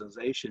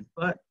desensitization,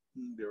 but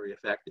very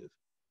effective.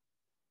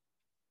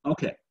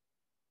 Okay,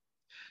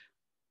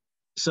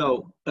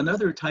 so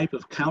another type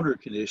of counter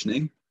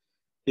conditioning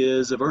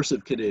is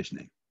aversive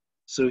conditioning.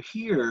 So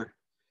here,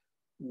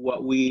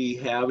 what we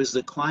have is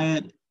the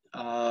client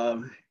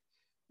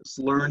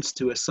learns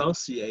to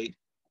associate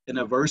an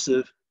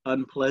aversive,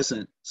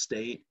 unpleasant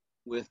state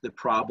with the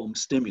problem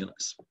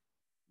stimulus.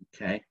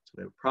 Okay, so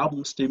we have a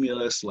problem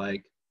stimulus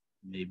like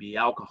maybe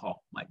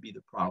alcohol might be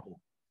the problem.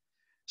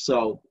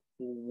 So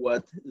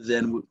what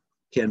then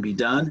can be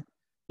done?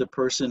 The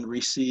person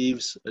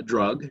receives a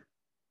drug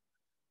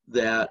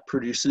that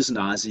produces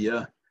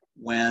nausea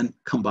when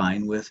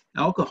combined with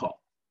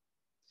alcohol.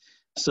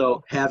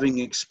 So having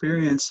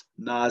experienced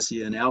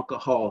nausea and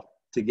alcohol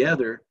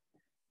together,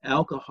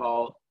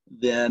 alcohol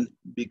then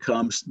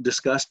becomes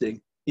disgusting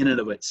in and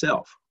of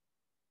itself.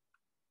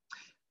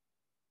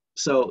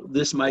 So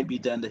this might be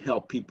done to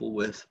help people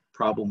with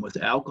problem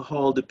with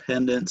alcohol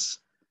dependence,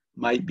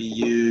 might be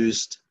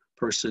used,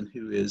 person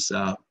who is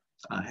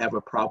have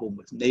a problem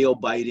with nail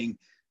biting,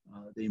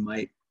 they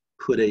might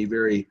put a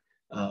very,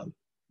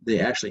 they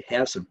actually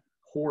have some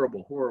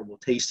horrible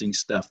tasting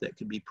stuff that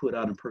can be put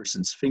on a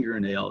person's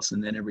fingernails,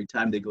 and then every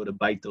time they go to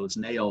bite those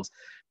nails,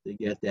 they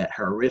get that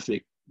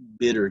horrific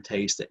bitter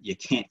taste that you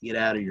can't get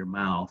out of your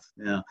mouth,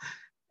 you know,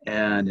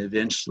 and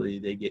eventually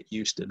they get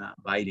used to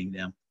not biting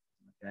them.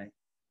 Okay.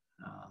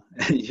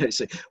 And you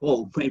say,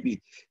 well,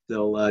 maybe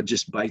they'll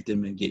just bite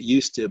them and get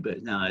used to it,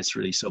 but no, it's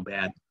really so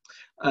bad.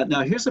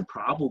 Now, here's a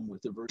problem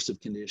with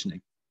aversive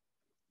conditioning,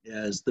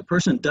 is the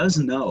person does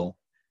know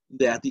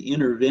that the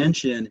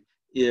intervention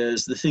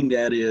is the thing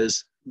that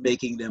is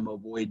making them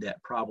avoid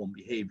that problem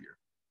behavior.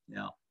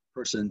 Now,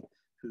 person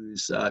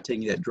who's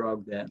taking that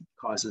drug that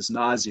causes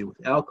nausea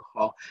with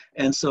alcohol,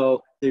 and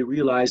so they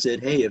realize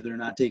that, hey, if they're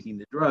not taking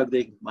the drug,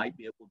 they might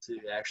be able to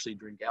actually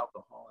drink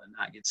alcohol and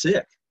not get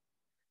sick.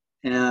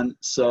 And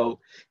so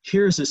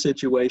here's a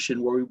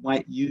situation where we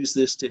might use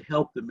this to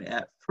help them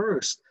at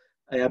first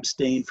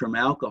abstain from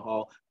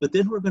alcohol, but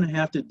then we're going to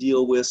have to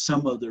deal with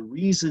some of the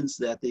reasons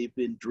that they've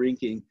been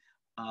drinking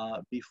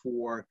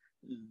before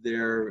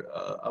their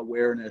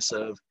awareness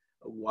of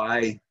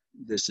why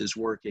this is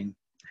working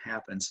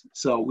happens.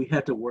 So we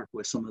have to work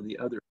with some of the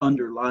other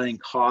underlying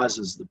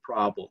causes of the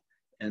problem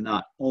and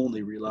not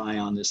only rely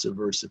on this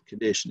aversive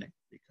conditioning,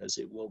 because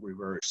it will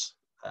reverse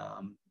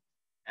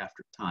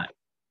after time.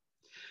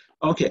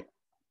 Okay,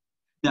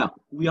 now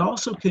we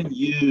also can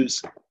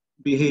use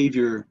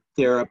behavior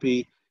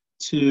therapy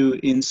to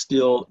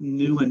instill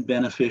new and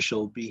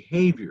beneficial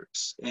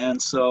behaviors.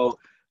 And so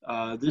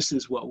this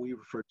is what we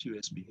refer to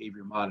as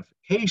behavior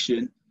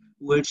modification,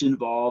 which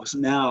involves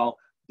now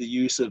the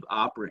use of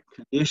operant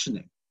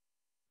conditioning,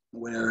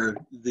 where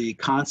the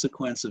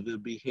consequence of the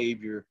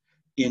behavior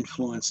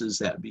influences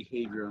that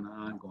behavior on an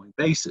ongoing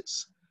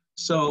basis.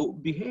 So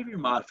behavior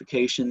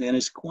modification then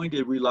is going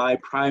to rely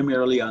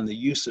primarily on the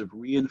use of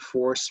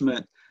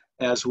reinforcement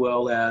as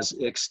well as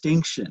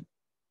extinction.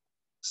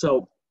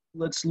 So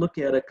let's look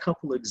at a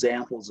couple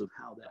examples of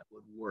how that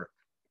would work.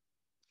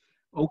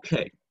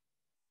 Okay,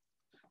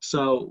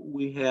 so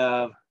we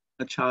have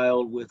a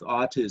child with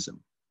autism.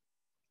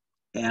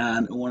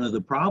 And one of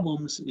the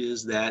problems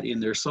is that in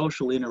their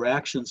social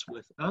interactions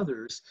with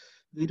others,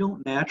 they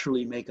don't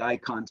naturally make eye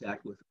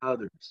contact with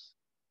others,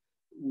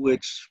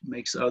 which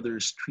makes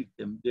others treat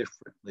them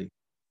differently.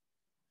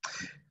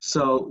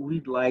 So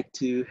we'd like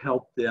to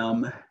help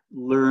them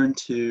learn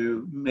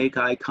to make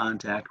eye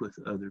contact with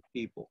other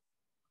people.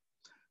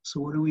 So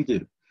what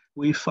do?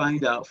 We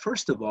find out,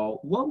 first of all,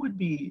 what would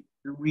be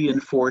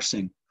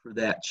reinforcing for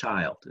that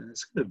child? And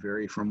it's going to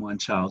vary from one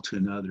child to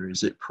another.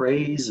 Is it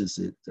praise? Is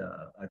it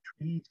a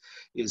treat?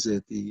 Is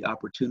it the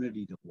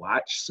opportunity to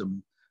watch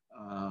some,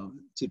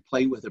 to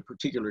play with a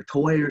particular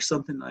toy or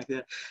something like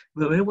that?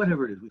 But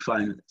whatever it is, we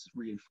find it's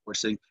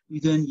reinforcing. We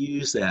then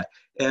use that.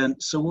 And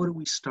so what do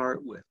we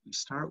start with? We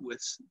start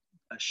with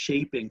a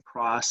shaping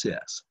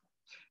process.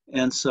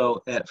 And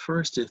so at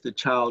first, if the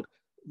child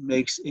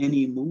makes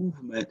any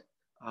movement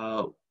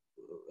of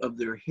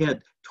their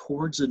head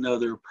towards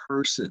another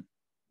person,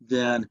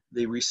 then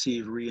they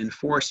receive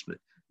reinforcement.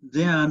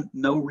 Then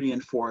no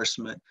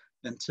reinforcement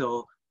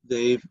until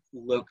they've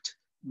looked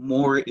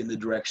more in the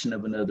direction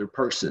of another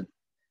person.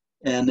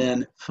 And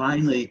then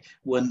finally,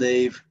 when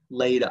they've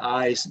laid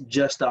eyes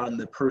just on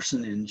the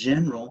person in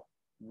general,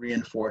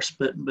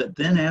 reinforcement. But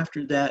then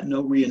after that,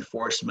 no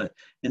reinforcement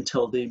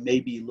until they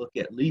maybe look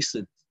at least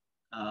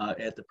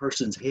at the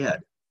person's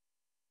head.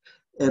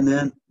 And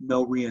then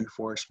no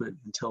reinforcement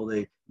until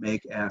they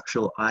make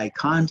actual eye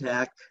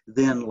contact,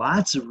 then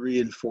lots of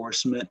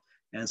reinforcement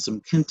and some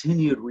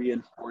continued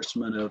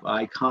reinforcement of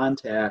eye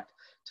contact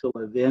till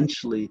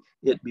eventually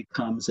it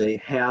becomes a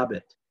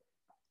habit.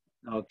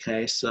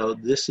 Okay, so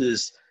this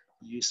is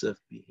use of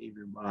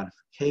behavior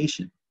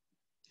modification.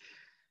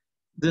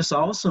 This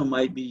also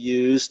might be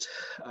used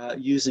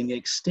using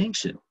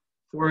extinction.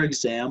 For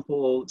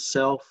example,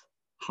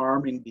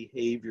 self-harming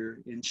behavior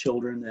in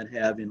children that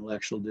have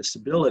intellectual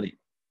disability.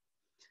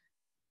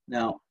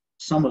 Now,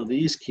 some of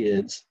these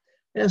kids,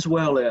 as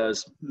well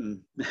as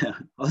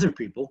other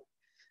people,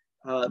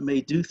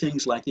 may do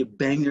things like they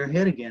bang their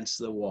head against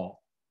the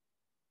wall.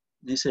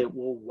 They say,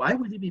 well, why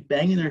would they be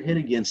banging their head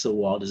against the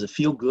wall? Does it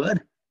feel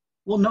good?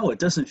 Well, no, it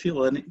doesn't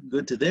feel any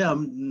good to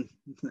them,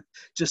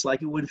 just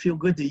like it wouldn't feel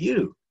good to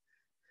you.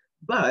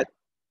 But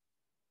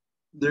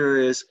there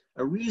is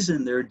a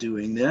reason they're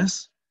doing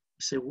this.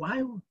 You say,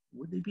 why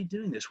would they be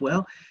doing this?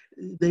 Well,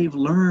 they've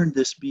learned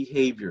this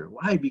behavior.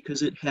 Why?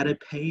 Because it had a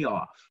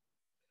payoff.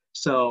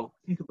 So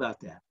think about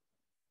that.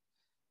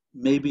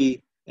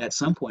 Maybe at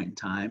some point in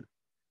time,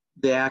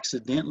 they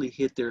accidentally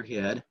hit their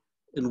head,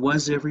 and what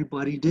does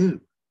everybody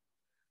do?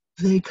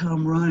 They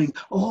come running.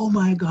 Oh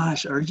my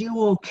gosh, are you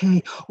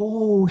okay?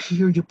 Oh,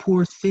 here, you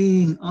poor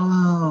thing.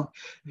 Oh,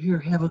 here,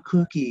 have a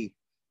cookie.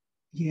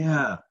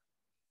 Yeah.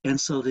 And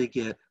so they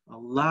get a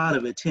lot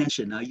of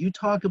attention. Now, you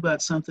talk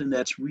about something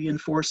that's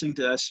reinforcing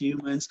to us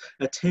humans.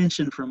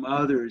 Attention from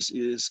others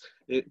is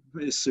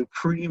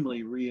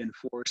supremely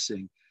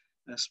reinforcing,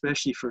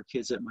 especially for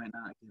kids that might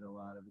not get a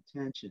lot of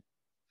attention.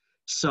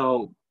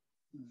 So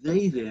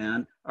they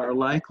then are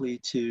likely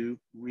to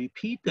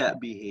repeat that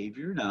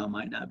behavior. Now, it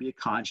might not be a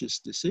conscious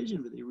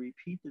decision, but they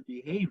repeat the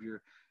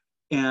behavior.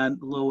 And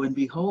lo and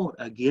behold,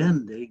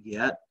 again, they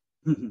get,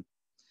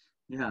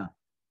 yeah,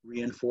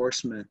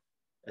 reinforcement,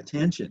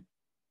 attention.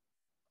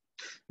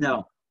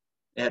 Now,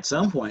 at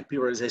some point,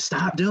 people are going to say,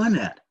 stop doing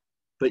that.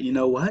 But you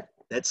know what?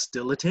 That's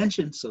still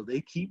attention. So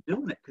they keep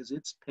doing it because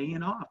it's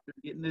paying off.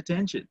 They're getting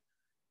attention.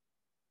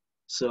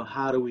 So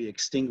how do we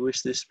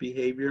extinguish this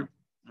behavior?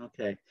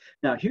 Okay.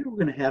 Now, here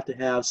we're going to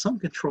have some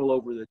control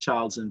over the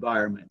child's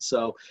environment.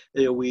 So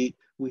we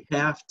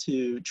have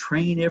to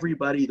train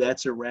everybody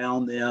that's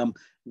around them.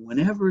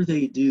 Whenever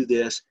they do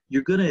this,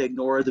 you're going to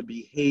ignore the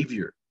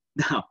behavior.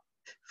 Now,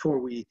 before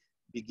we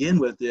begin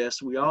with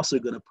this, we're also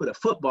going to put a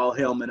football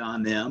helmet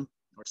on them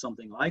or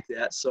something like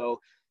that. So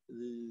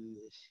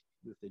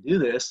if they do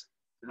this,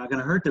 they're not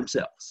going to hurt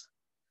themselves.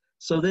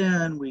 So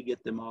then we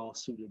get them all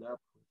suited up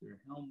with their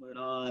helmet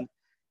on,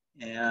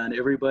 and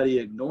everybody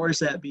ignores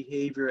that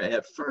behavior.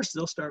 At first,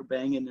 they'll start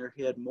banging their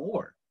head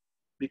more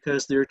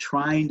because they're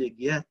trying to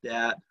get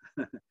that,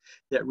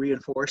 that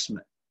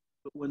reinforcement.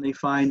 But when they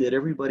find that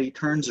everybody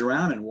turns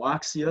around and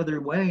walks the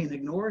other way and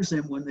ignores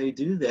them when they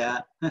do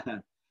that,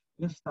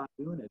 they'll stop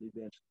doing it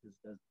eventually because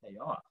it doesn't pay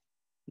off.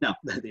 Now,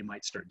 they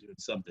might start doing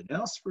something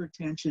else for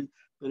attention,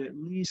 but at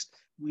least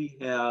we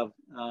have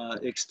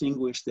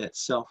extinguished that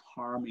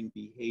self-harming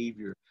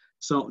behavior.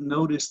 So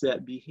notice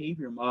that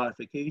behavior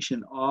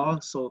modification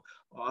also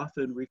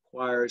often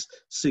requires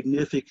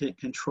significant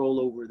control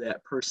over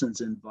that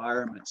person's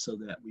environment so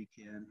that we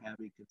can have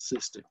a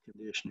consistent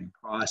conditioning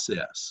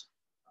process.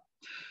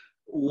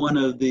 One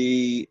of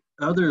the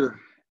other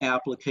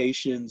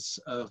applications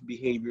of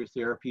behavior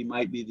therapy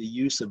might be the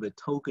use of a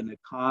token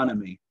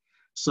economy.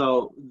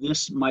 So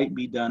this might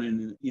be done in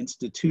an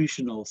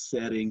institutional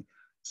setting,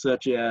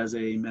 such as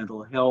a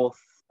mental health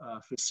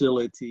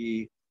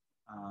facility,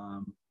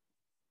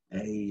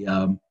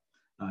 a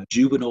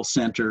juvenile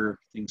center,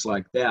 things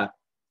like that.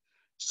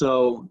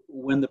 So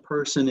when the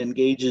person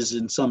engages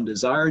in some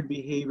desired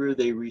behavior,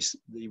 they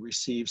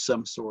receive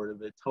some sort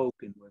of a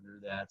token, whether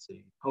that's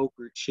a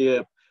poker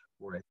chip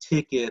or a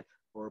ticket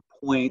or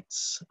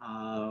points,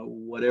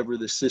 whatever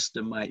the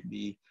system might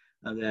be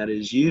that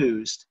is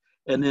used.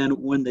 And then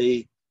when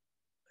they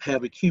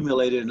have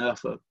accumulated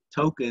enough of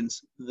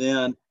tokens,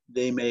 then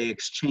they may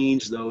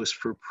exchange those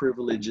for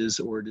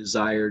privileges or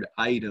desired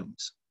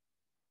items.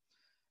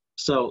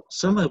 So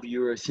some of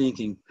you are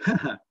thinking,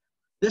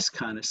 this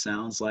kind of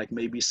sounds like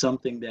maybe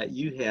something that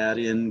you had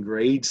in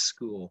grade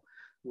school,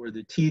 where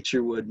the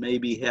teacher would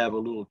maybe have a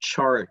little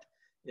chart,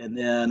 and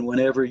then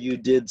whenever you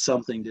did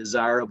something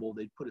desirable,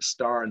 they'd put a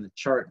star in the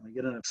chart. And when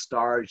you get enough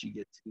stars, you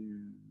get to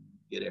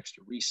get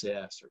extra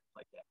recess or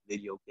like that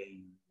video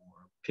game, or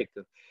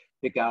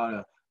pick out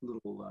a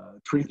little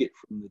trinket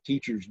from the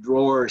teacher's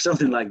drawer or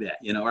something like that,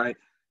 you know, right?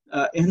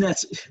 And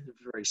that's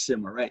very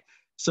similar, right?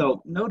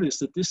 So notice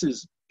that this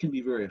can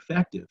be very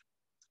effective.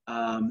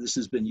 This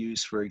has been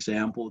used, for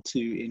example,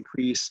 to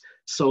increase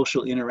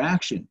social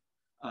interaction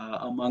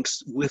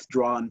amongst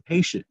withdrawn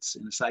patients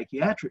in a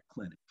psychiatric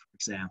clinic, for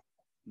example.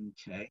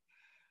 Okay.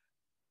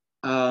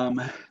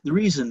 The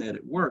reason that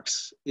it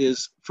works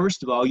is,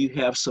 first of all, you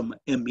have some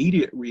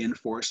immediate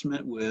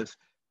reinforcement with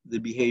the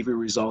behavior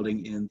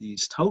resulting in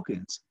these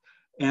tokens.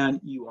 And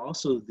you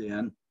also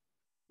then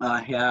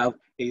have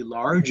a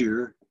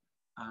larger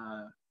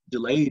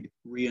delayed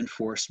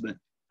reinforcement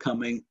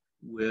coming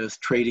with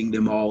trading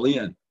them all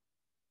in.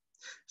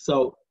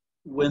 So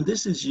when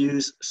this is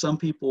used, some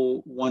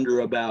people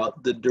wonder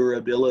about the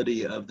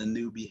durability of the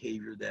new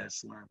behavior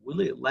that's learned.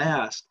 Will it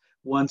last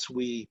once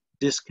we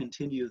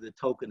discontinue the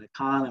token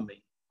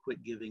economy,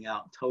 quit giving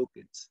out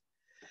tokens?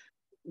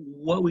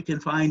 What we can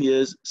find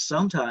is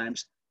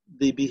sometimes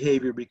the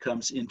behavior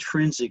becomes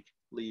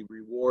intrinsically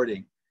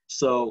rewarding.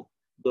 So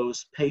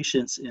those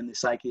patients in the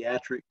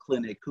psychiatric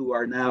clinic who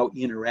are now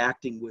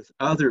interacting with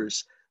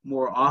others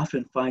more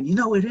often find, you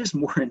know, it is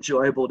more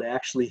enjoyable to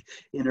actually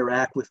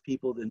interact with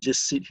people than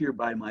just sit here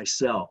by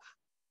myself.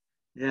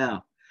 Yeah.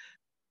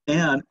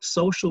 And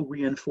social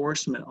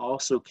reinforcement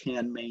also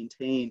can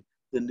maintain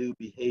the new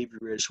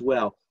behavior as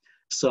well.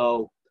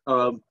 So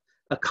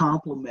a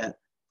compliment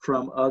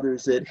from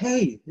others that,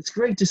 hey, it's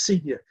great to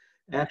see you,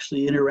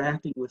 actually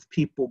interacting with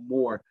people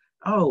more.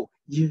 Oh,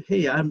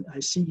 hey, I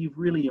see you've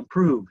really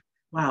improved.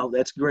 Wow,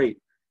 that's great.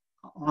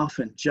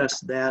 Often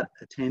just that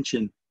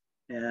attention,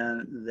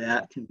 and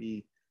that can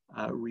be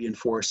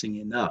reinforcing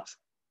enough.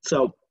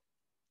 So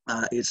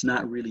it's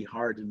not really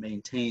hard to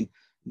maintain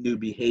new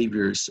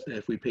behaviors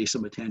if we pay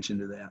some attention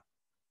to that.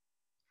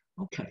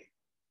 Okay,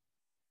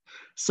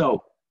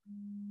 so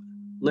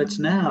let's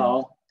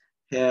now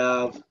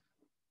have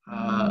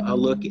a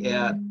look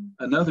at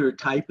another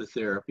type of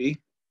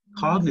therapy,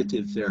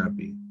 cognitive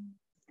therapy.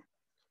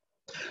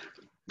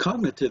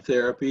 Cognitive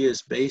therapy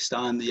is based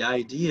on the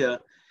idea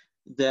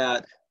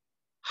that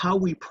how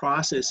we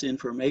process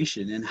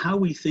information and how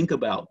we think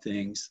about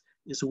things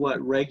is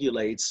what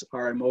regulates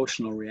our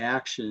emotional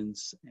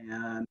reactions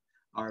and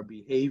our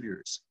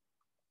behaviors.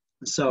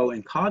 So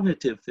in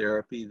cognitive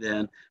therapy,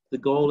 then, the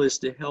goal is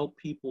to help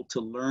people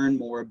to learn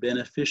more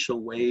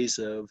beneficial ways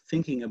of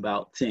thinking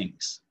about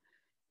things.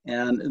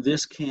 And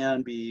this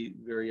can be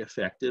very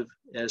effective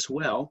as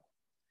well.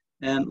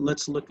 And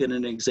let's look at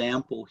an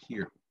example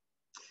here.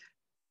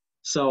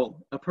 So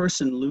a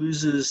person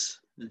loses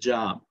a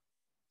job.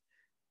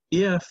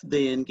 If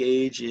they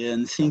engage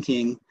in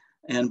thinking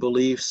and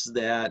beliefs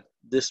that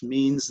this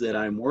means that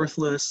I'm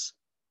worthless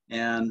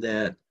and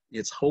that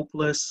it's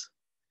hopeless,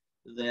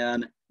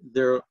 then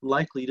they're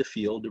likely to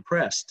feel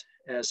depressed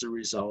as a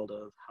result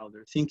of how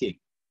they're thinking.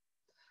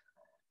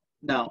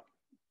 Now,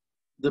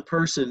 the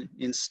person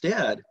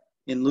instead,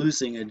 in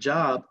losing a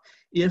job,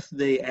 if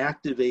they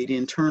activate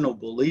internal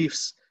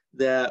beliefs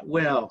that,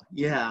 well,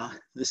 yeah,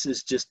 this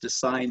is just a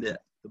sign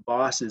that the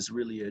boss is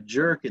really a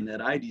jerk and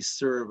that I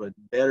deserve a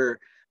better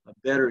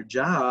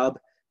job.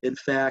 In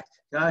fact,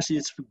 gosh,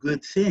 it's a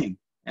good thing,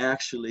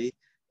 actually.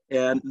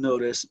 And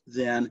notice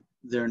then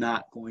they're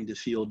not going to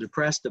feel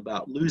depressed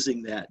about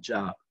losing that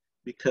job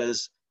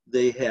because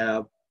they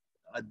have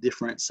a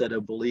different set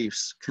of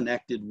beliefs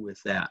connected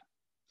with that.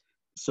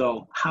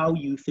 So how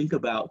you think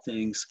about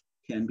things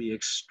can be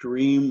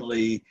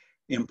extremely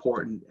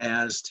important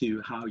as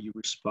to how you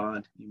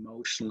respond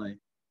emotionally.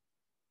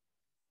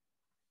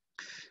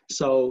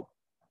 So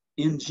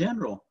in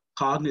general,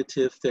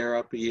 cognitive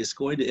therapy is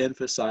going to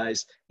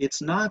emphasize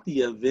it's not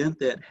the event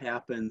that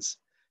happens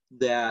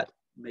that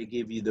may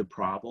give you the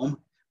problem,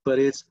 but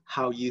it's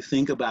how you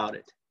think about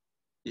it.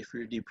 If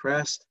you're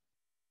depressed,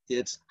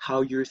 it's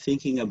how you're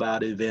thinking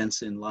about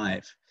events in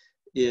life.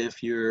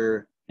 If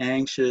you're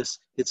anxious,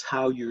 it's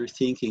how you're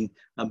thinking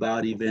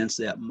about events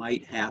that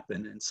might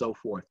happen and so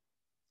forth.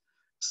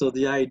 So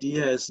the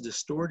idea is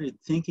distorted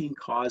thinking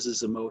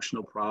causes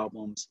emotional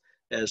problems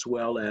as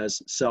well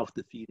as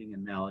self-defeating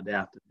and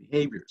maladaptive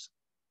behaviors.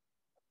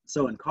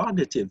 So in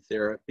cognitive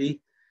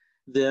therapy,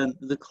 then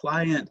the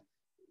client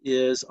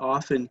is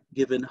often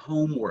given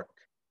homework,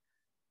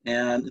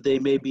 and they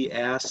may be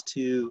asked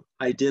to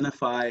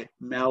identify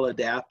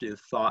maladaptive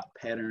thought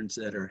patterns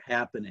that are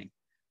happening.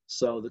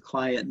 So the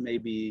client may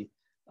be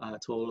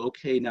told,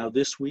 okay, now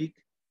this week,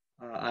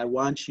 I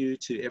want you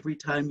to, every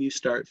time you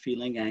start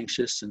feeling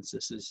anxious, since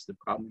this is the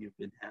problem you've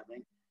been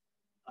having,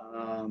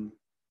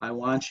 I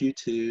want you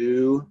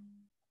to,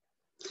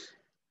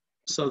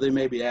 so they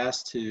may be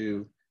asked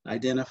to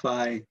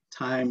identify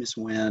times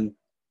when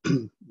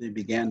they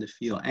began to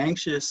feel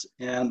anxious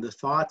and the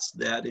thoughts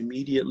that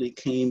immediately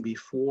came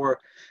before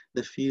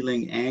the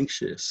feeling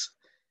anxious.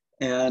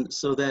 And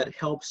so that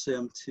helps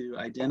them to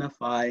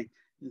identify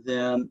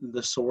then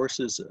the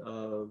sources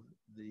of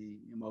the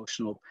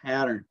emotional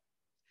pattern.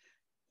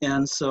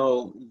 And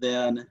so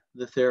then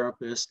the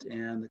therapist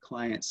and the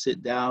client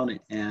sit down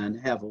and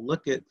have a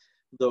look at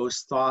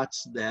those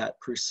thoughts that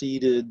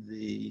preceded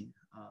the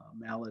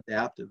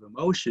maladaptive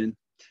emotion,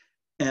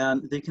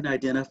 and they can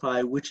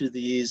identify which of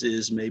these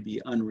is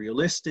maybe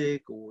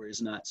unrealistic or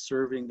is not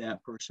serving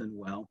that person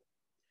well.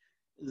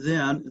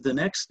 Then the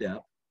next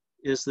step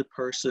is the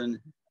person,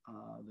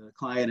 the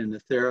client and the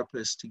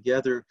therapist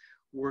together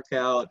work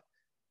out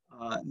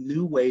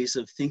new ways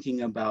of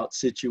thinking about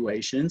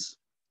situations.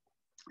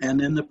 And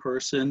then the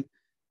person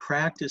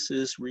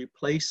practices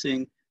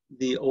replacing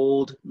the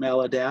old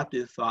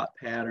maladaptive thought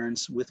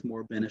patterns with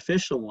more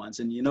beneficial ones.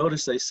 And you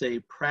notice I say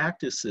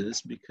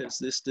practices because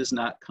this does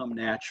not come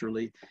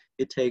naturally.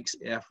 It takes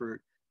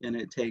effort and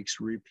it takes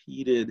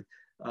repeated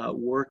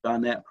work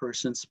on that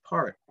person's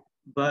part.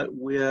 But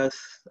with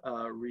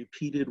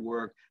repeated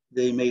work,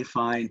 they may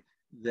find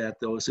that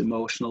those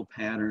emotional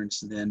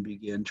patterns then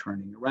begin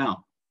turning around.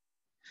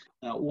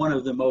 One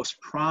of the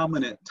most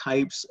prominent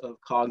types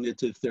of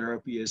cognitive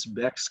therapy is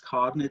Beck's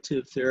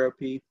cognitive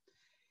therapy.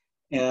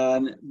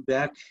 And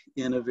Beck,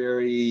 in a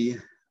very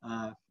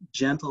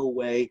gentle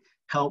way,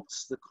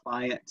 helps the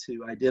client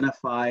to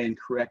identify and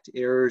correct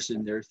errors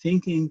in their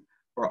thinking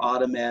or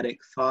automatic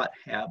thought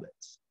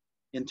habits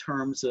in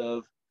terms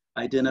of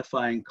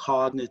identifying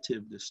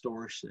cognitive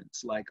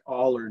distortions like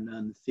all or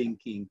none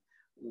thinking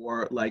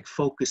or like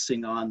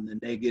focusing on the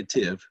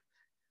negative.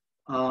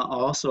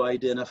 Also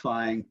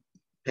identifying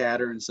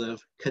patterns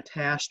of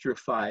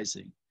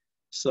catastrophizing.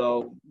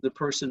 So the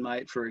person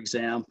might, for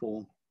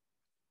example,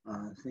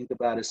 think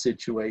about a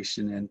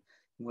situation and,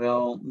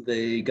 well,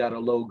 they got a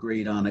low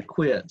grade on a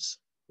quiz.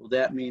 Well,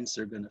 that means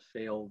they're going to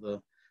fail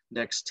the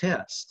next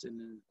test. And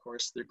then, of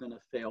course, they're going to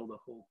fail the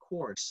whole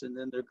course. And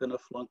then they're going to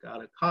flunk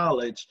out of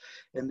college.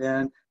 And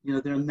then, you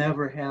know, they'll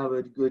never have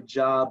a good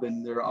job.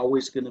 And they're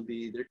always going to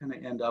be, they're going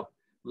to end up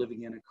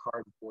living in a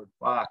cardboard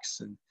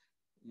box. And,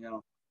 you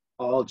know,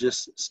 all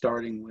just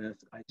starting with,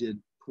 I did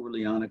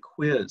poorly on a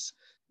quiz.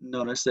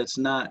 Notice that's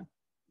not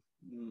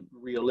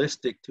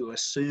realistic to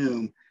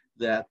assume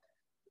that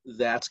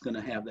that's going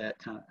to have that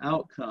kind of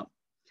outcome.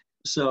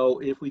 So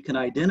if we can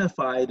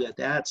identify that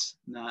that's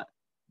not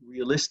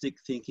realistic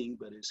thinking,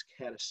 but is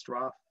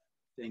catastrophic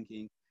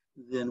thinking,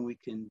 then we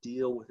can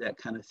deal with that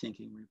kind of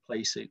thinking,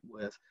 replace it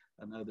with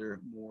another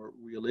more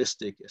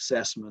realistic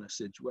assessment of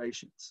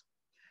situations.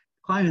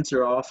 Clients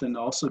are often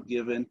also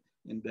given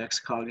in Beck's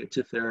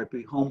cognitive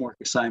therapy homework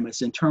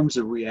assignments in terms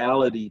of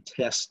reality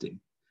testing.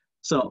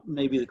 So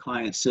maybe the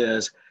client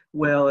says,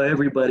 well,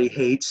 everybody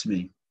hates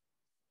me.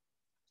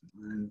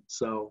 And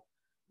so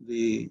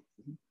the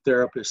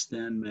therapist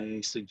then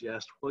may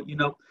suggest, well, you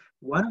know,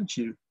 why don't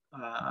you,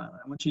 I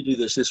want you to do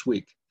this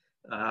week.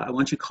 I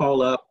want you to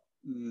call up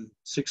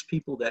 6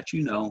 people that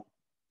you know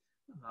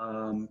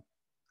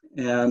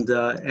and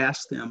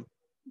ask them,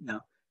 you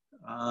know,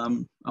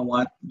 I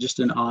want just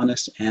an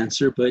honest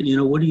answer, but, you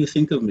know, what do you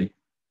think of me?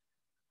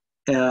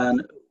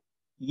 And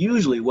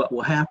usually what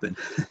will happen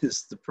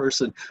is the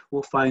person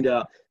will find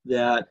out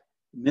that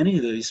many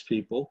of these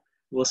people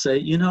will say,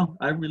 you know,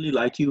 I really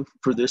like you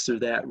for this or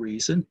that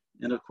reason.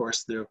 And of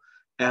course, they're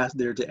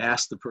there to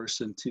ask the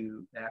person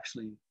to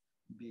actually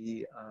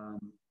be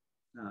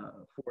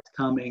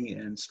forthcoming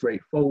and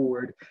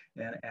straightforward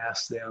and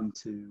ask them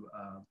to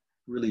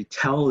really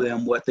tell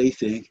them what they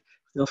think.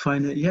 They'll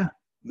find that, yeah,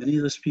 many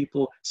of those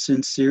people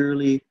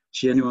sincerely,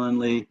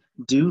 genuinely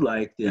do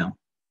like them.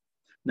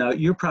 Now,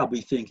 you're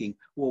probably thinking,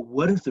 well,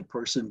 what if the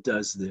person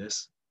does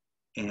this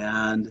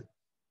and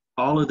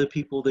all of the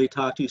people they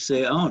talk to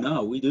say, oh,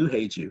 no, we do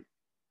hate you?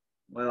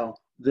 Well,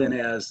 then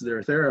as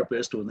their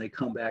therapist, when they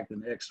come back the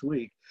next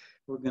week,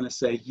 we're going to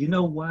say, you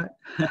know what?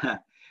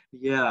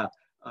 Yeah,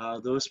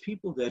 those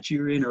people that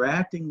you're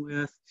interacting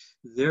with,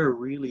 they're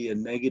really a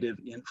negative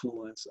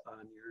influence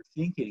on your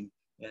thinking,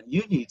 and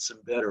you need some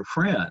better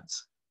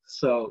friends.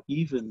 So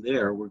even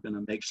there, we're going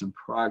to make some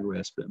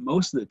progress. But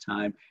most of the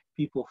time,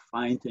 people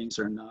find things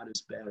are not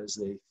as bad as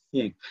they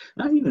think.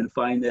 I even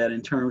find that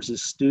in terms of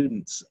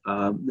students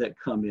that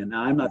come in.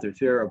 Now, I'm not their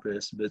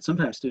therapist, but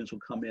sometimes students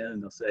will come in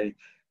and they'll say,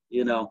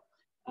 you know,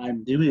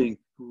 I'm doing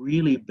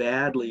really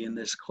badly in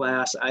this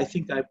class. I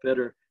think I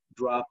better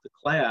drop the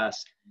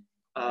class.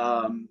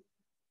 And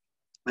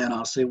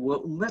I'll say,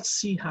 well, let's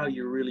see how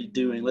you're really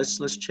doing.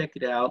 Let's check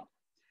it out.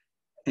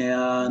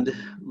 And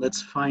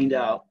let's find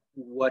out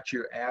what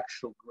your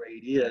actual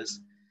grade is.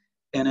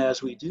 And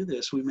as we do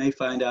this, we may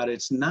find out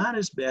it's not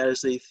as bad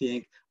as they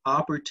think.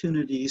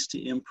 Opportunities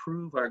to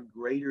improve are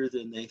greater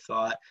than they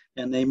thought.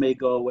 And they may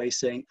go away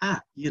saying,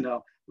 you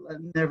know,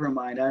 never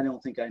mind. I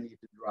don't think I need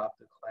to drop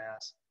the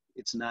class.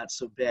 It's not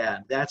so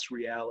bad. That's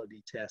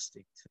reality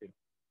testing too.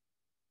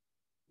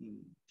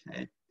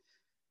 Okay.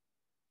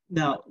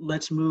 Now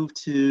let's move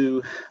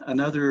to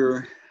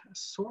another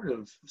sort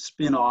of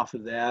spin off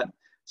of that.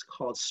 It's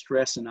called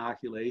stress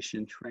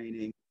inoculation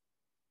training.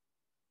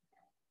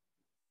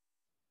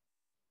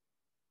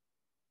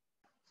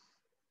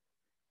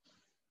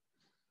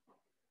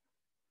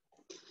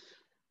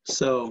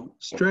 So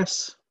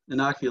stress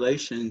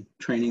inoculation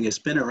training has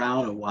been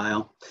around a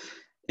while,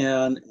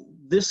 and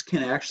this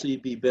can actually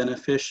be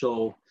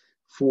beneficial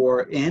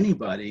for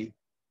anybody,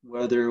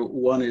 whether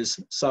one is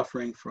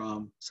suffering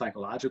from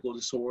psychological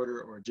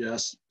disorder or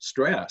just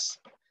stress.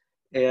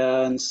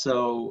 And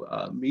so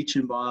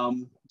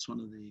Meachenbaum, it's one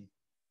of the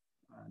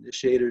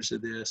initiators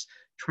of this,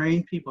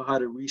 train people how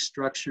to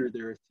restructure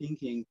their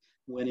thinking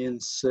when in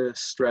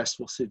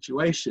stressful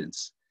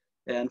situations.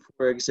 And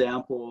for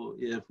example,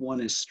 if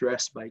one is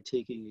stressed by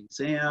taking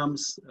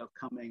exams,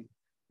 upcoming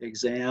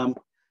exam,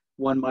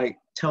 one might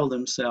tell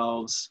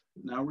themselves,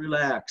 now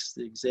relax,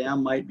 the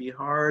exam might be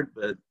hard,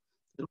 but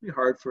it'll be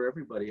hard for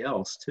everybody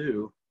else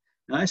too.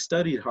 And I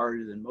studied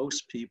harder than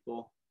most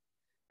people.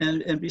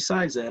 And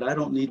besides that, I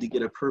don't need to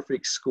get a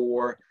perfect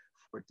score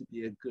for it to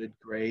be a good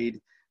grade.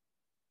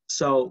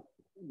 So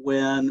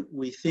when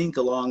we think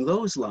along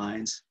those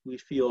lines, we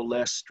feel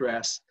less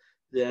stress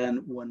than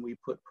when we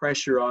put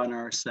pressure on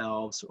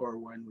ourselves or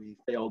when we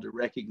fail to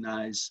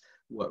recognize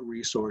what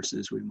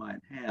resources we might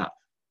have.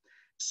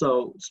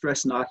 So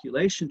stress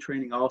inoculation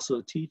training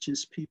also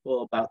teaches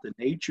people about the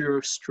nature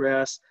of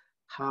stress,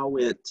 how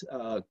it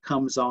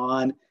comes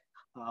on,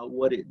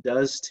 what it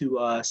does to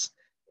us,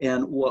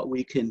 and what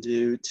we can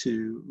do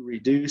to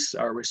reduce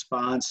our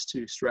response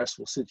to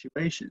stressful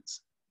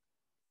situations.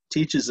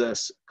 Teaches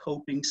us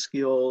coping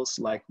skills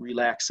like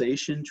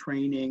relaxation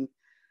training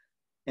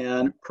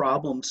and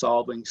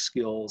problem-solving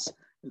skills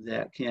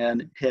that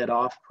can head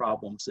off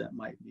problems that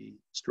might be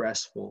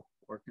stressful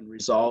or can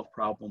resolve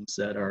problems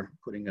that are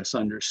putting us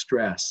under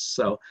stress.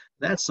 So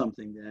that's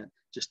something that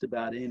just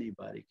about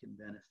anybody can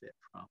benefit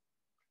from.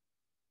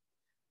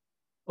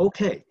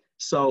 Okay,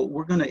 so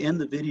we're going to end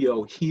the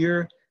video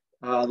here.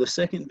 The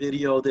second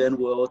video then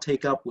we'll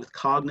take up with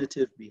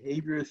cognitive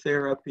behavior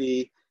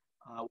therapy.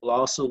 We'll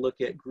also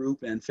look at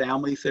group and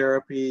family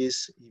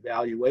therapies,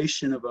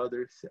 evaluation of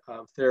other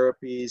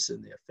therapies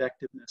and the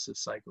effectiveness of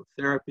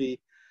psychotherapy,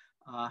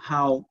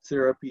 how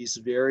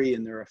therapies vary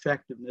in their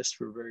effectiveness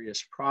for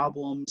various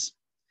problems,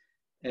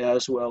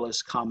 as well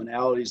as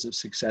commonalities of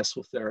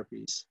successful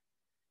therapies.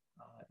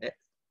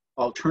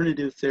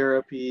 Alternative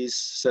therapies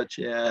such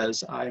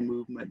as eye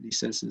movement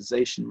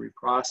desensitization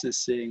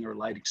reprocessing or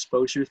light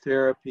exposure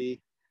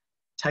therapy,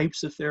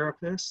 types of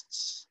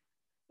therapists,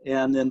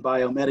 and then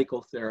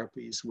biomedical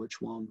therapies,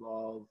 which will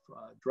involve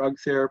drug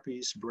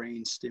therapies,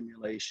 brain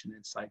stimulation,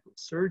 and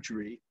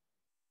psychosurgery.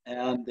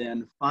 And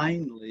then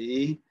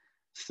finally,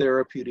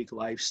 therapeutic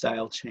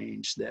lifestyle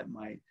change that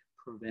might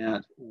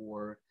prevent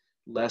or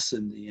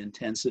lessen the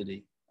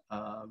intensity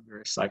of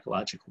various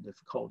psychological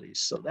difficulties.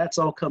 So that's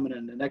all coming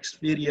in the next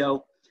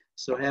video.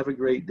 So have a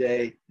great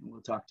day, and we'll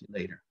talk to you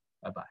later.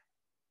 Bye-bye.